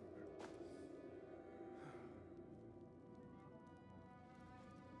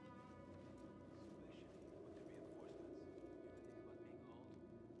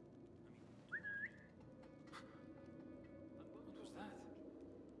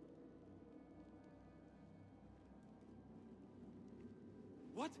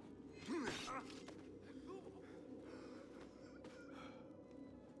 What?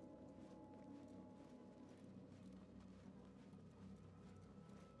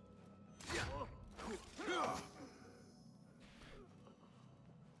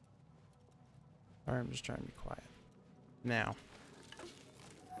 Alright, I'm just trying to be quiet. Now.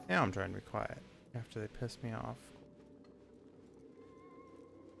 Now I'm trying to be quiet. After they piss me off.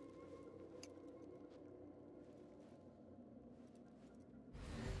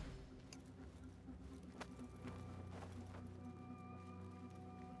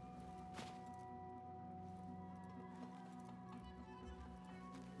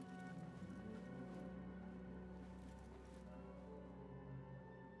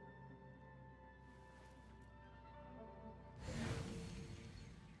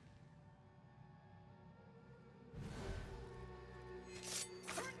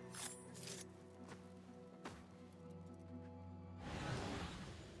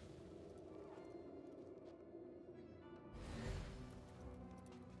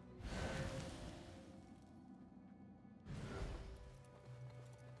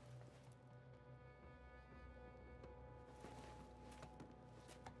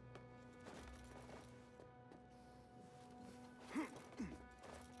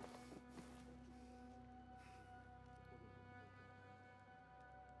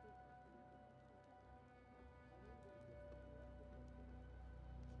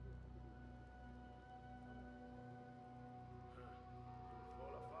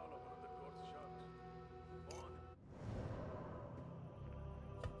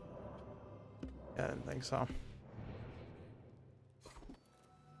 Yeah, I didn't think so.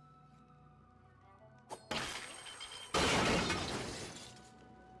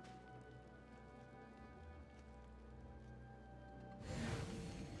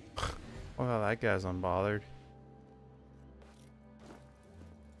 Well, that guy's unbothered.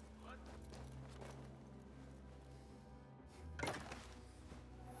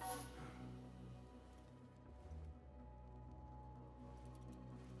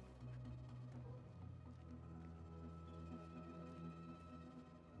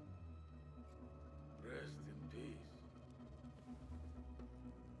 Rest in peace.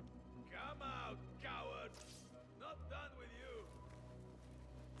 Come out, coward! Not done with you.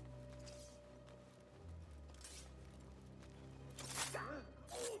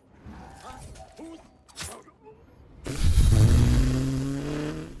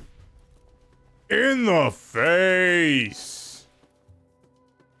 In the face!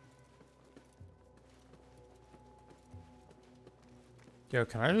 Yo,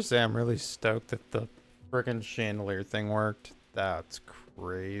 can I just say I'm really stoked that the frickin' chandelier thing worked? That's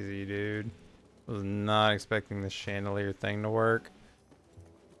crazy, dude. Was not expecting the chandelier thing to work.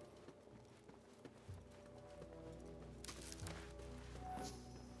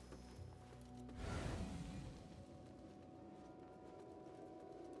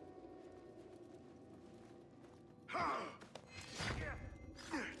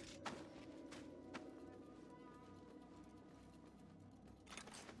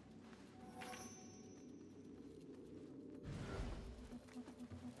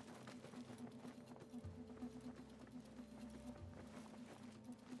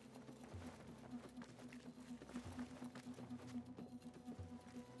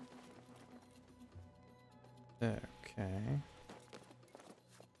 Okay.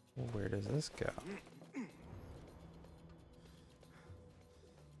 Well, where does this go?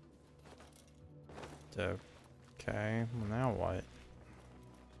 Okay, well now what?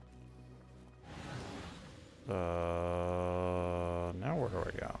 Now where do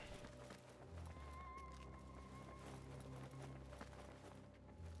I go?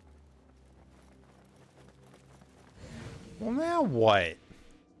 Well now what?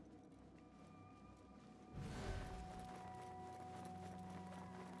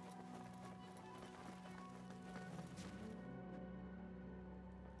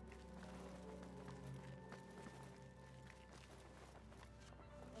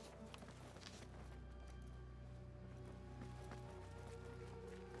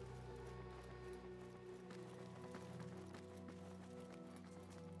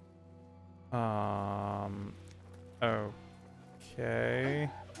 Okay.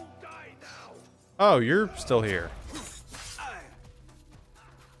 Oh, you're still here.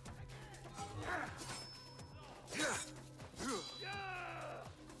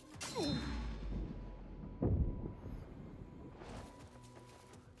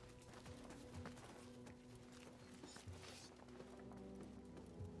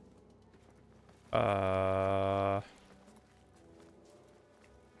 Where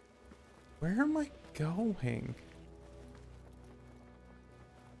am I going?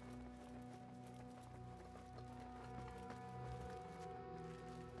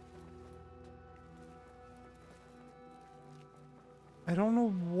 I don't know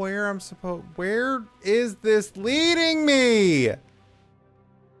where I'm supposed... Where is this leading me?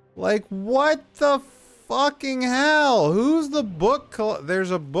 Like, what the fucking hell? Who's the book...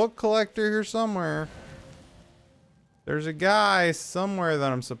 There's a book collector here somewhere. There's a guy somewhere that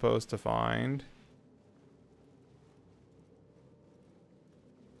I'm supposed to find.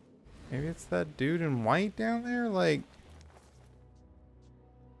 Maybe it's that dude in white down there? Like...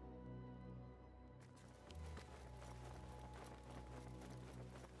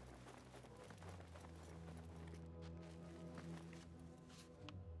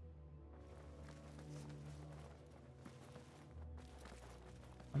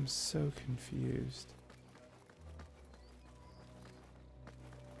 I'm so confused.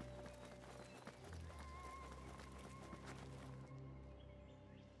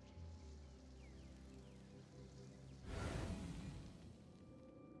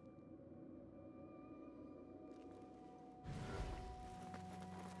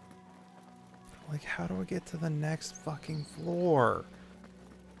 Like, how do I get to the next fucking floor?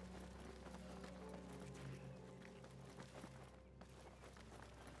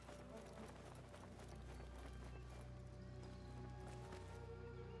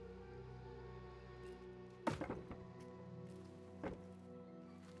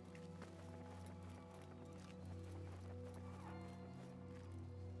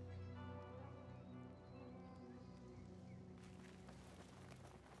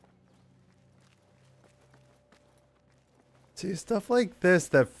 See, stuff like this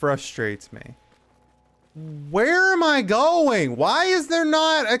that frustrates me. Where am I going? Why is there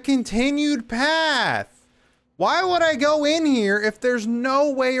not a continued path? Why would I go in here if there's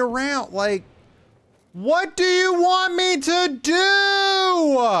no way around? Like, what do you want me to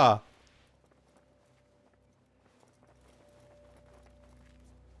do?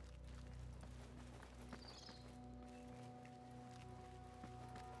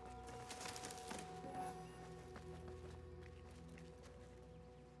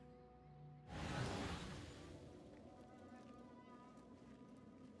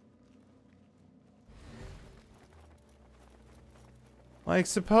 Like,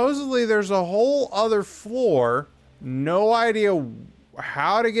 supposedly there's a whole other floor. No idea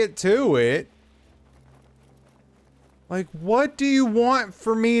how to get to it. Like, what do you want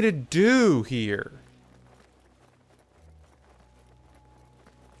for me to do here?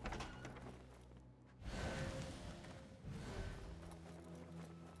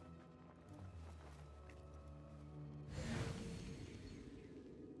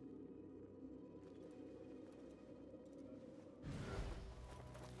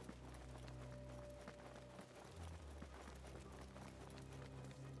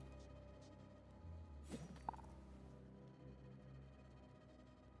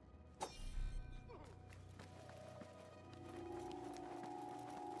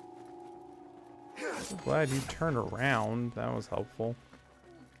 I'm glad you turned around. That was helpful.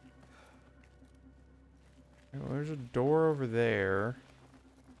 Okay, well, there's a door over there.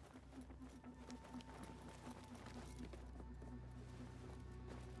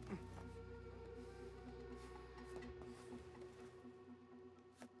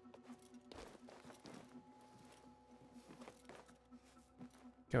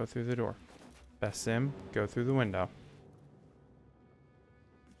 Go through the door. Best sim, go through the window.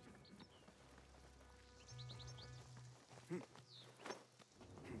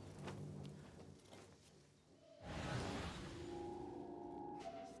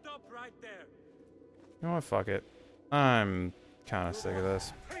 Stop right there. You know what? Fuck it. I'm kind of sick of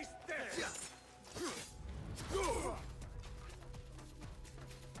this.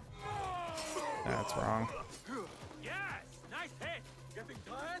 That's wrong. Yes, nice hit. Getting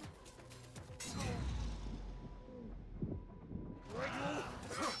tired?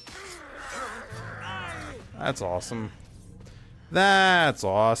 That's awesome. That's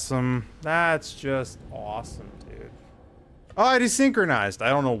awesome. That's just awesome, dude. Oh, I desynchronized. I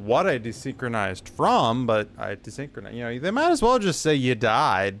don't know what I desynchronized from, but I desynchronized. You know, they might as well just say you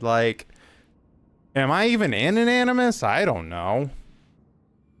died. Like, am I even in an Animus? I don't know.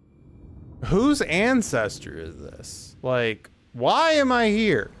 Whose ancestor is this? Like, why am I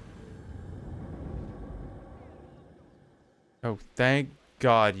here? Oh, thank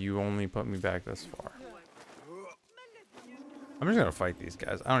God you only put me back this far. I'm just gonna fight these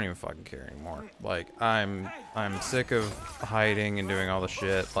guys. I don't even fucking care anymore. Like, I'm sick of hiding and doing all the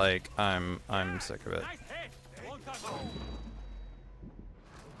shit. Like, I'm sick of it.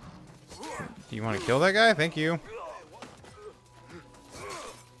 Do you want to kill that guy? Thank you.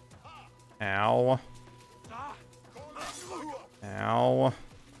 Ow. Ow.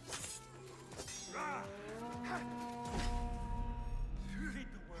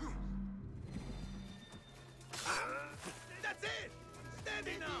 That's it!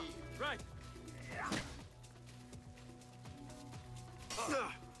 Standing now! Right.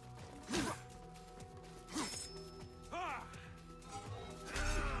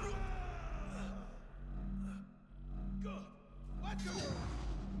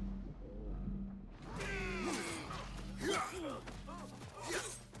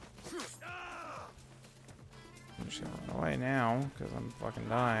 I'm just gonna run away now, because I'm fucking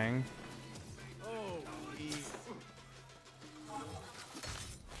dying.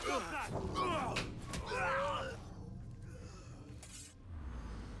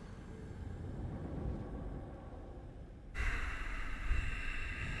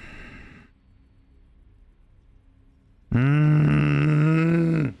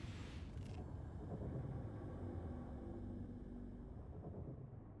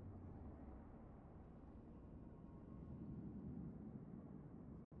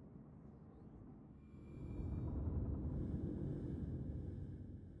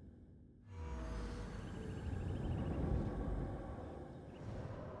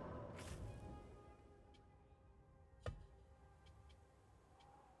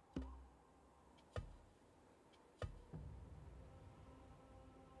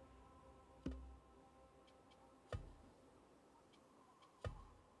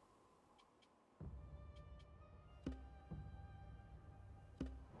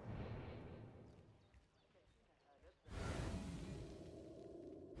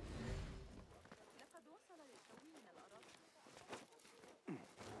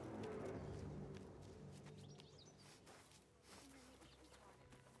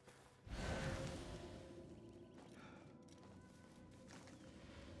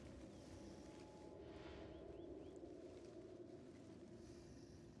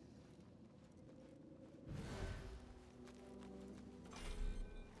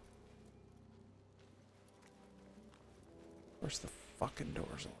 Where's the fucking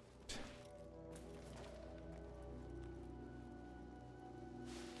doors locked?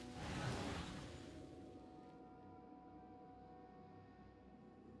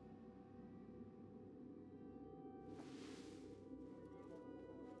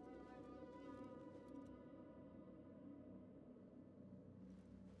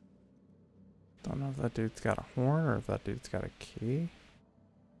 Don't know if that dude's got a horn or if that dude's got a key.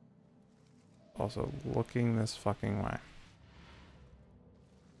 Also looking this fucking way.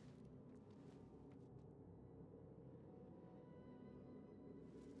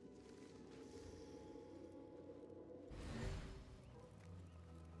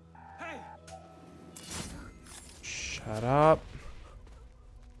 Shut up.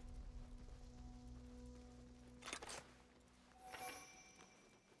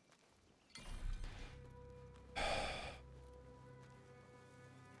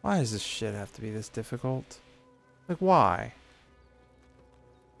 Why does this shit have to be this difficult? Like, why?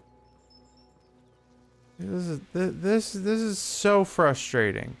 This is so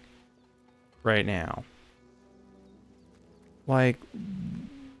frustrating right now. Like,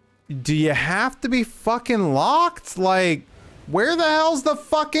 do you have to be fucking locked? Like, where the hell's the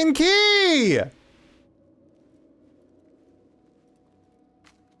fucking key?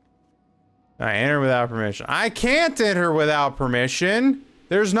 I enter without permission. I can't enter without permission.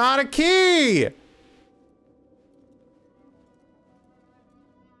 There's not a key.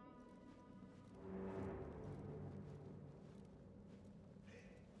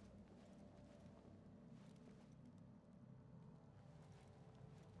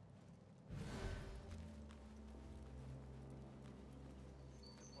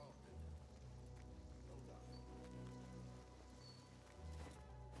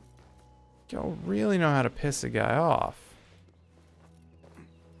 Y'all really know how to piss a guy off.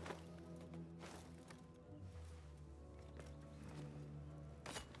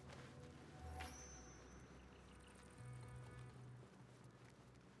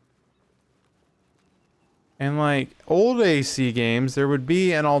 And like old AC games, there would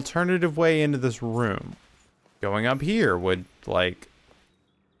be an alternative way into this room. Going up here would like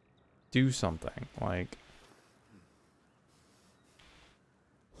do something. Like,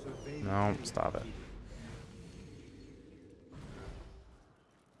 no, stop it.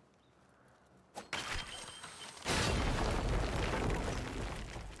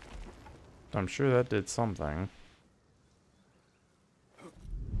 I'm sure that did something.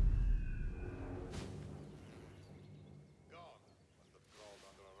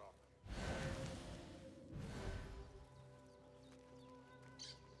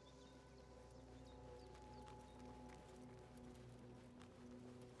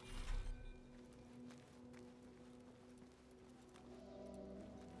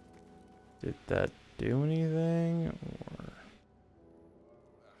 Did that do anything? Or...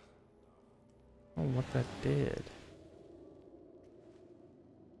 oh, what that did.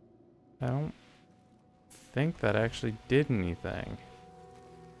 I don't think that actually did anything.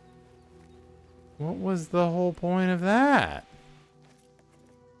 What was the whole point of that?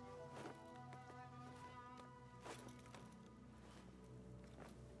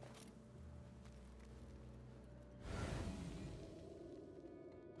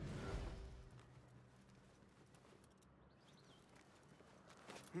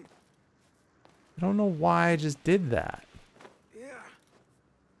 I don't know why I just did that.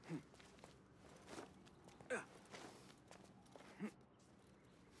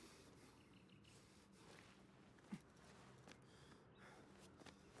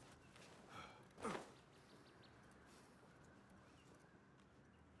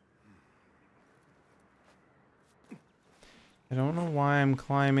 I don't know why I'm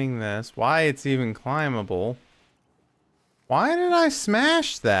climbing this, why it's even climbable. Why did I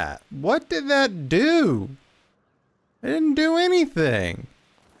smash that? What did that do? I didn't do anything.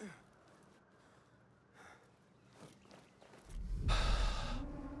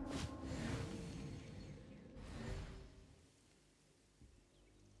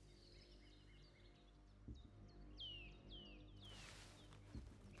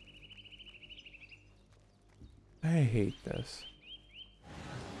 I hate this.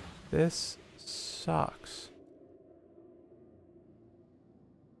 This sucks.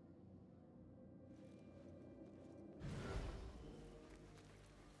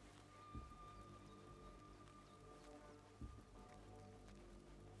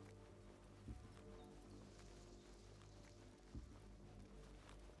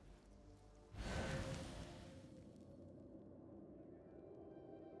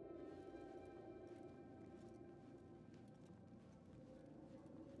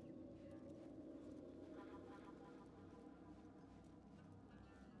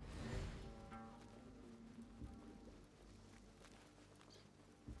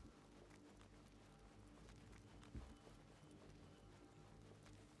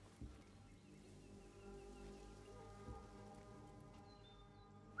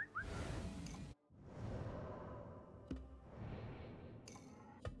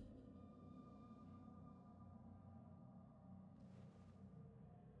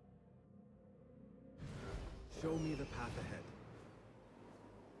 Show me the path ahead.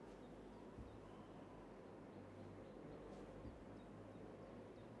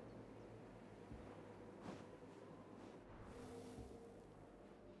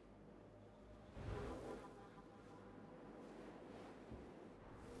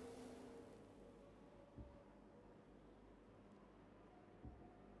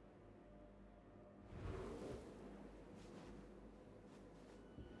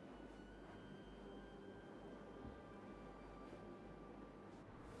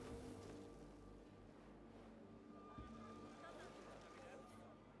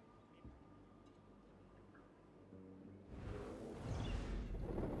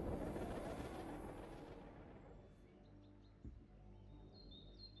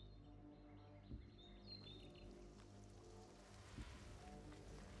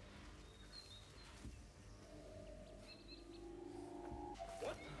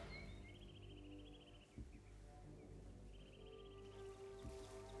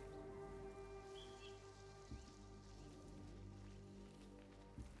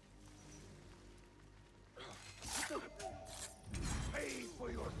 Pay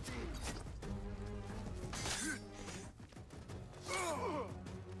for your sins.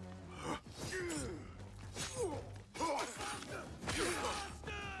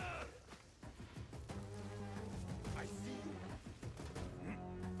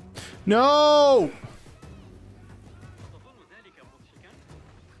 No!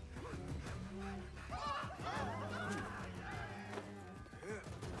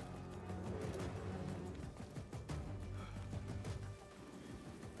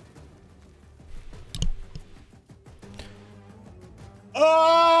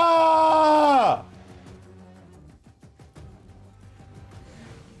 Ah!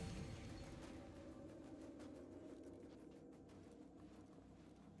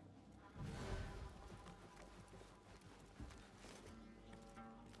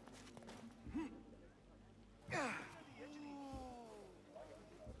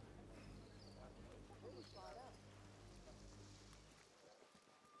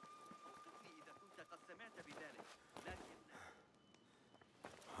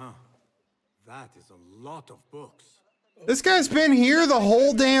 That is a lot of books. This guy's been here the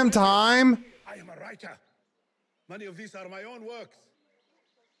whole damn time. I am a writer. Many of these are my own works.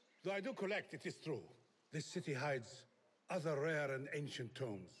 Though I do collect, it is true. This city hides other rare and ancient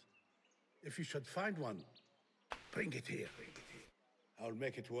tomes. If you should find one, bring it here. I'll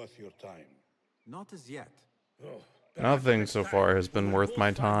make it worth your time. Not as yet. Oh, Nothing so far has been worth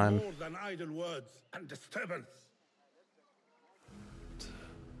my time. more than idle words and disturbance.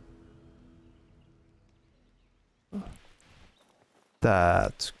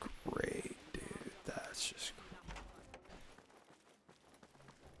 That's great, dude. That's just great.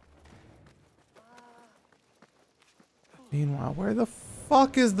 Meanwhile, where the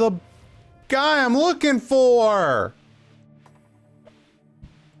fuck is the guy I'm looking for?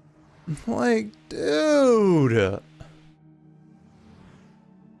 Like, dude.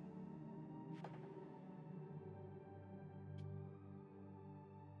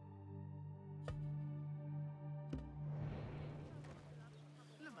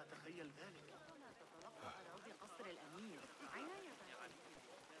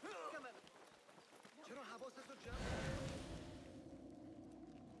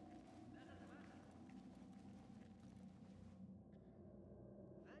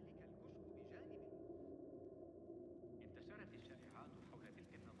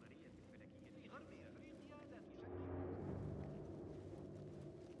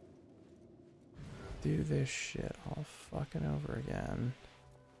 Do this shit all fucking over again.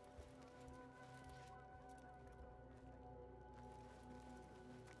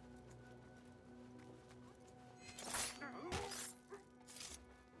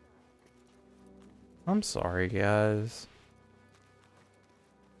 I'm sorry, guys.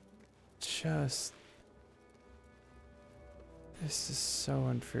 Just... This is so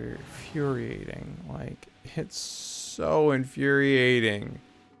infuriating. Like, it's so infuriating.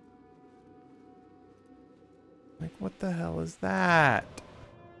 Like, what the hell is that?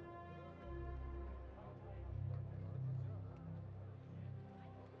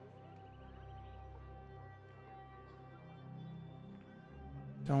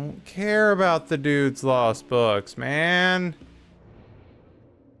 Don't care about the dude's lost books, man.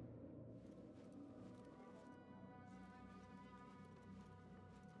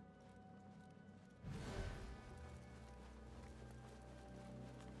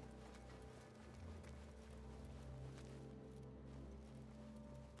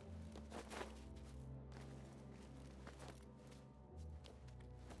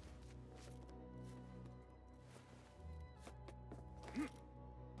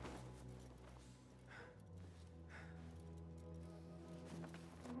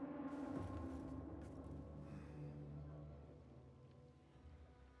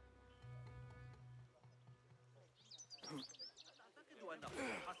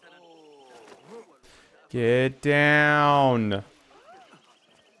 Get down.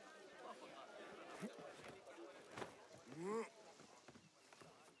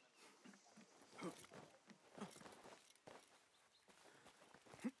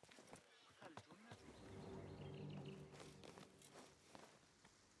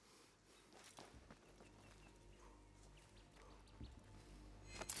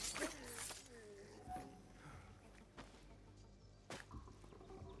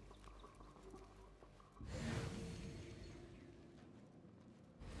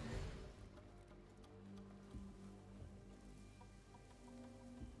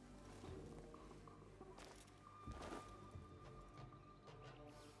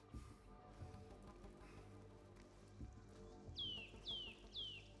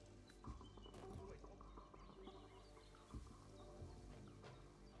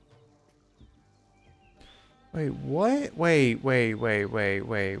 Wait, what? Wait.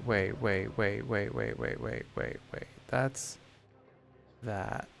 That's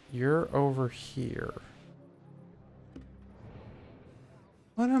that. You're over here.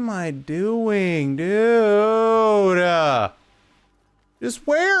 What am I doing, dude? Just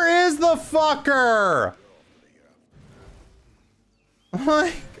where is the fucker?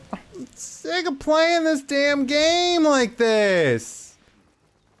 Like, I'm sick of playing this damn game like this.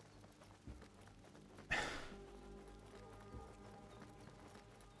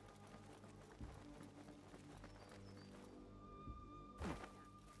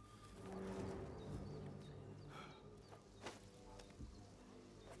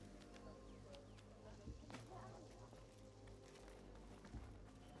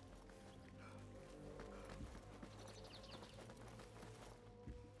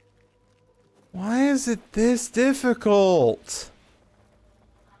 Why is it this difficult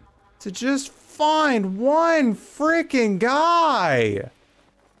to just find one freaking guy?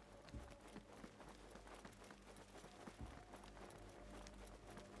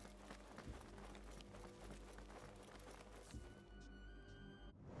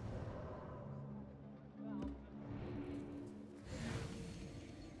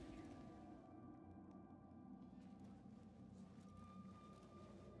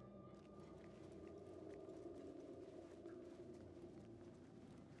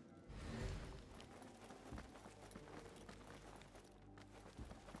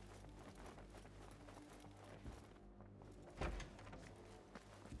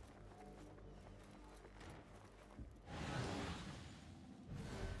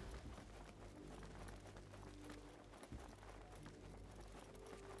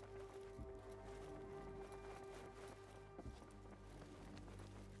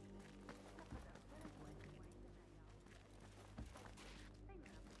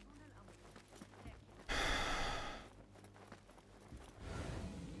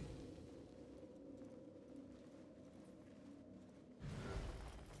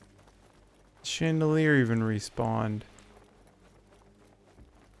 chandelier even respawned?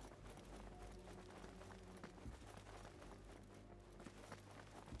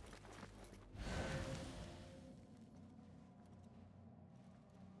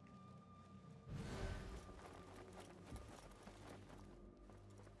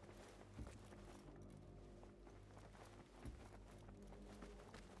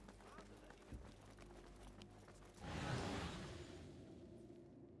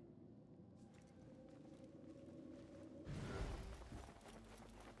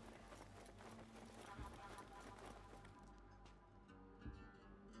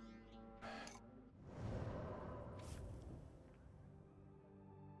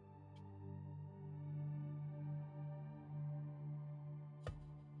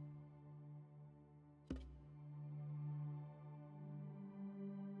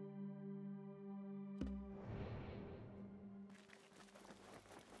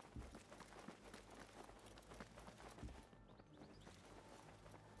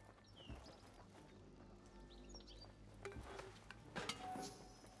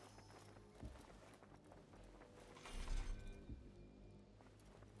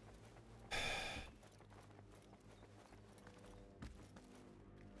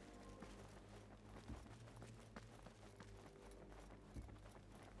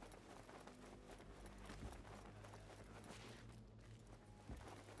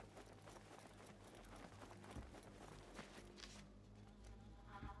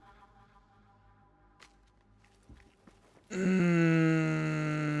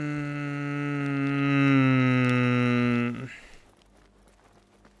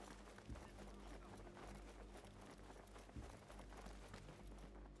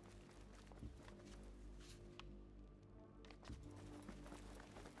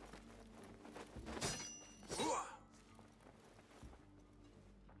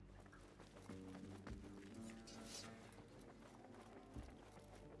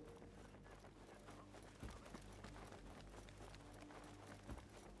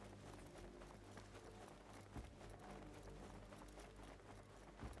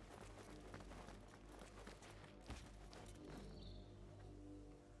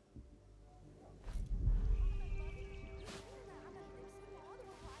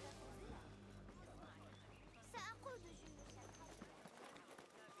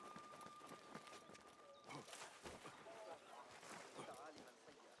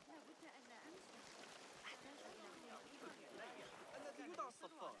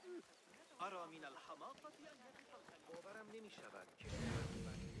 أرى من الحماقة أن يقف الخليفة من شبك.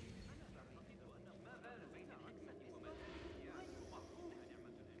 ما بال بين عكسة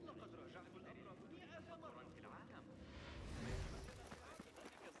لقد راجعت الأمر 100 مرة في العالم.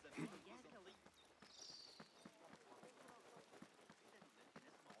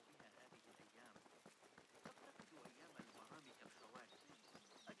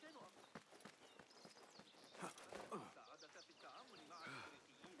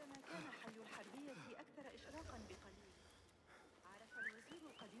 عندما كان حي الحربية أكثر إشراقا بقليل، عرف الوزير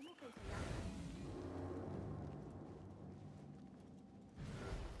القديم كيف يعمل.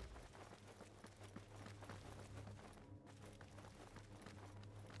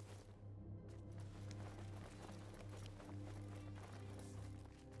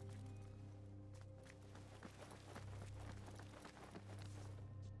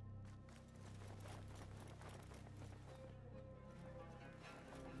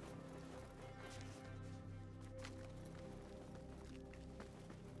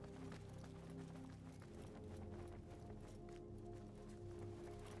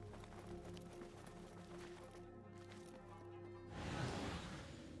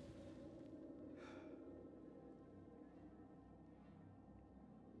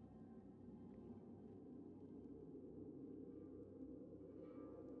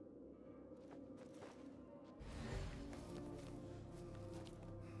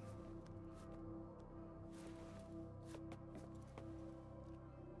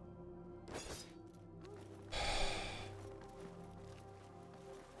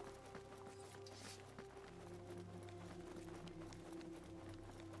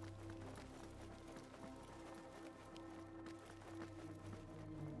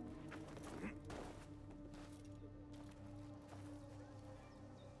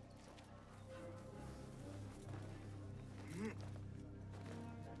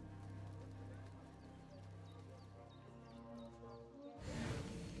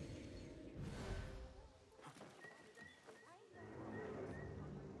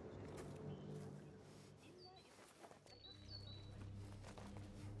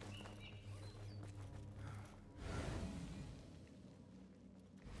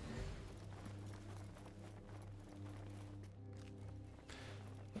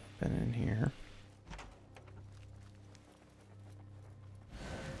 Been in here.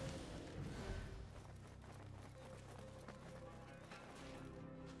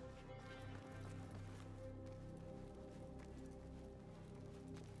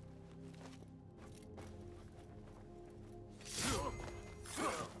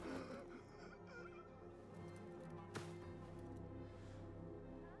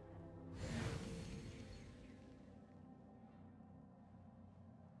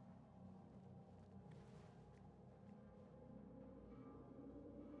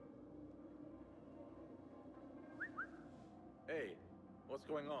 Hey, what's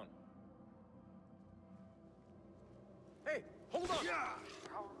going on? Hey, hold on! Yeah!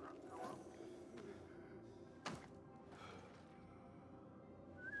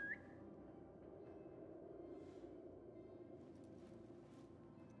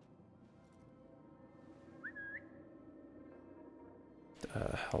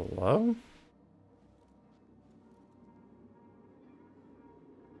 Hello?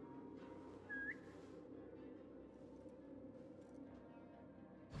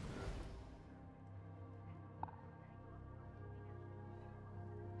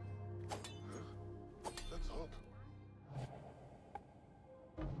 Let's hope.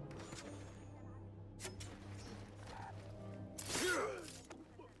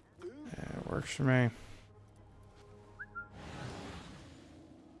 Yeah, it works for me.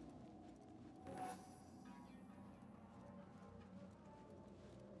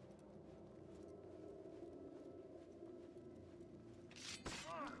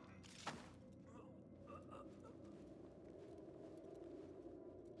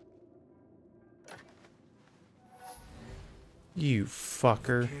 You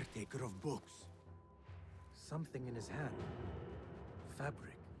fucker. Caretaker of books. Something in his hand.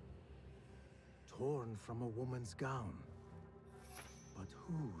 Fabric. Torn from a woman's gown. But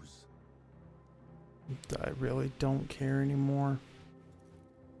whose? I really don't care anymore.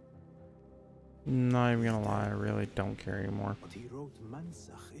 Not even gonna lie, I really don't care anymore. But he wrote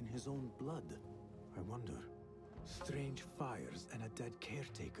Mansach in his own blood. I wonder. Strange fires and a dead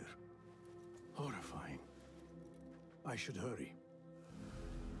caretaker. Horrifying. I should hurry.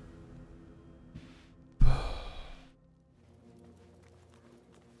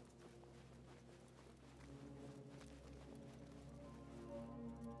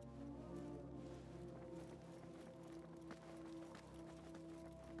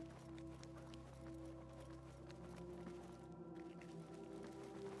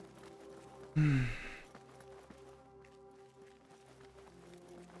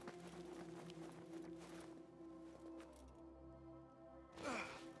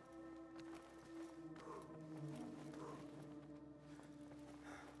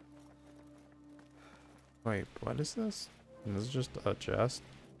 Wait, what is this? This is just a chest?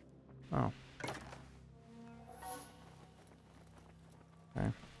 Oh. Okay.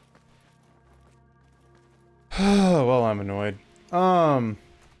 Well, I'm annoyed. Well,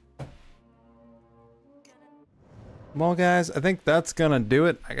 guys, I think that's gonna do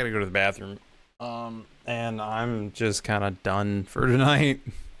it. I gotta go to the bathroom. And I'm just kind of done for tonight.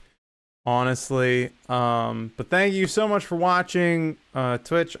 Honestly. But thank you so much for watching.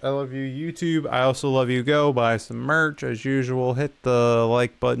 Twitch, I love you. YouTube, I also love you. Go buy some merch as usual. Hit the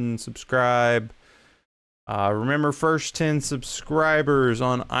like button, subscribe. Remember, first 10 subscribers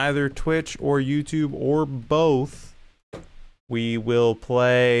on either Twitch or YouTube or both, we will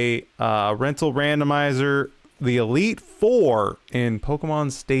play Rental Randomizer, the Elite Four in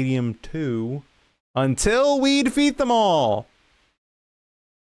Pokemon Stadium 2 until we defeat them all.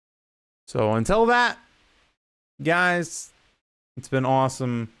 So until that, guys, it's been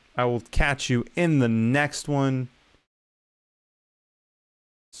awesome. I will catch you in the next one.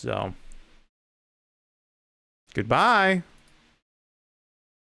 So, goodbye.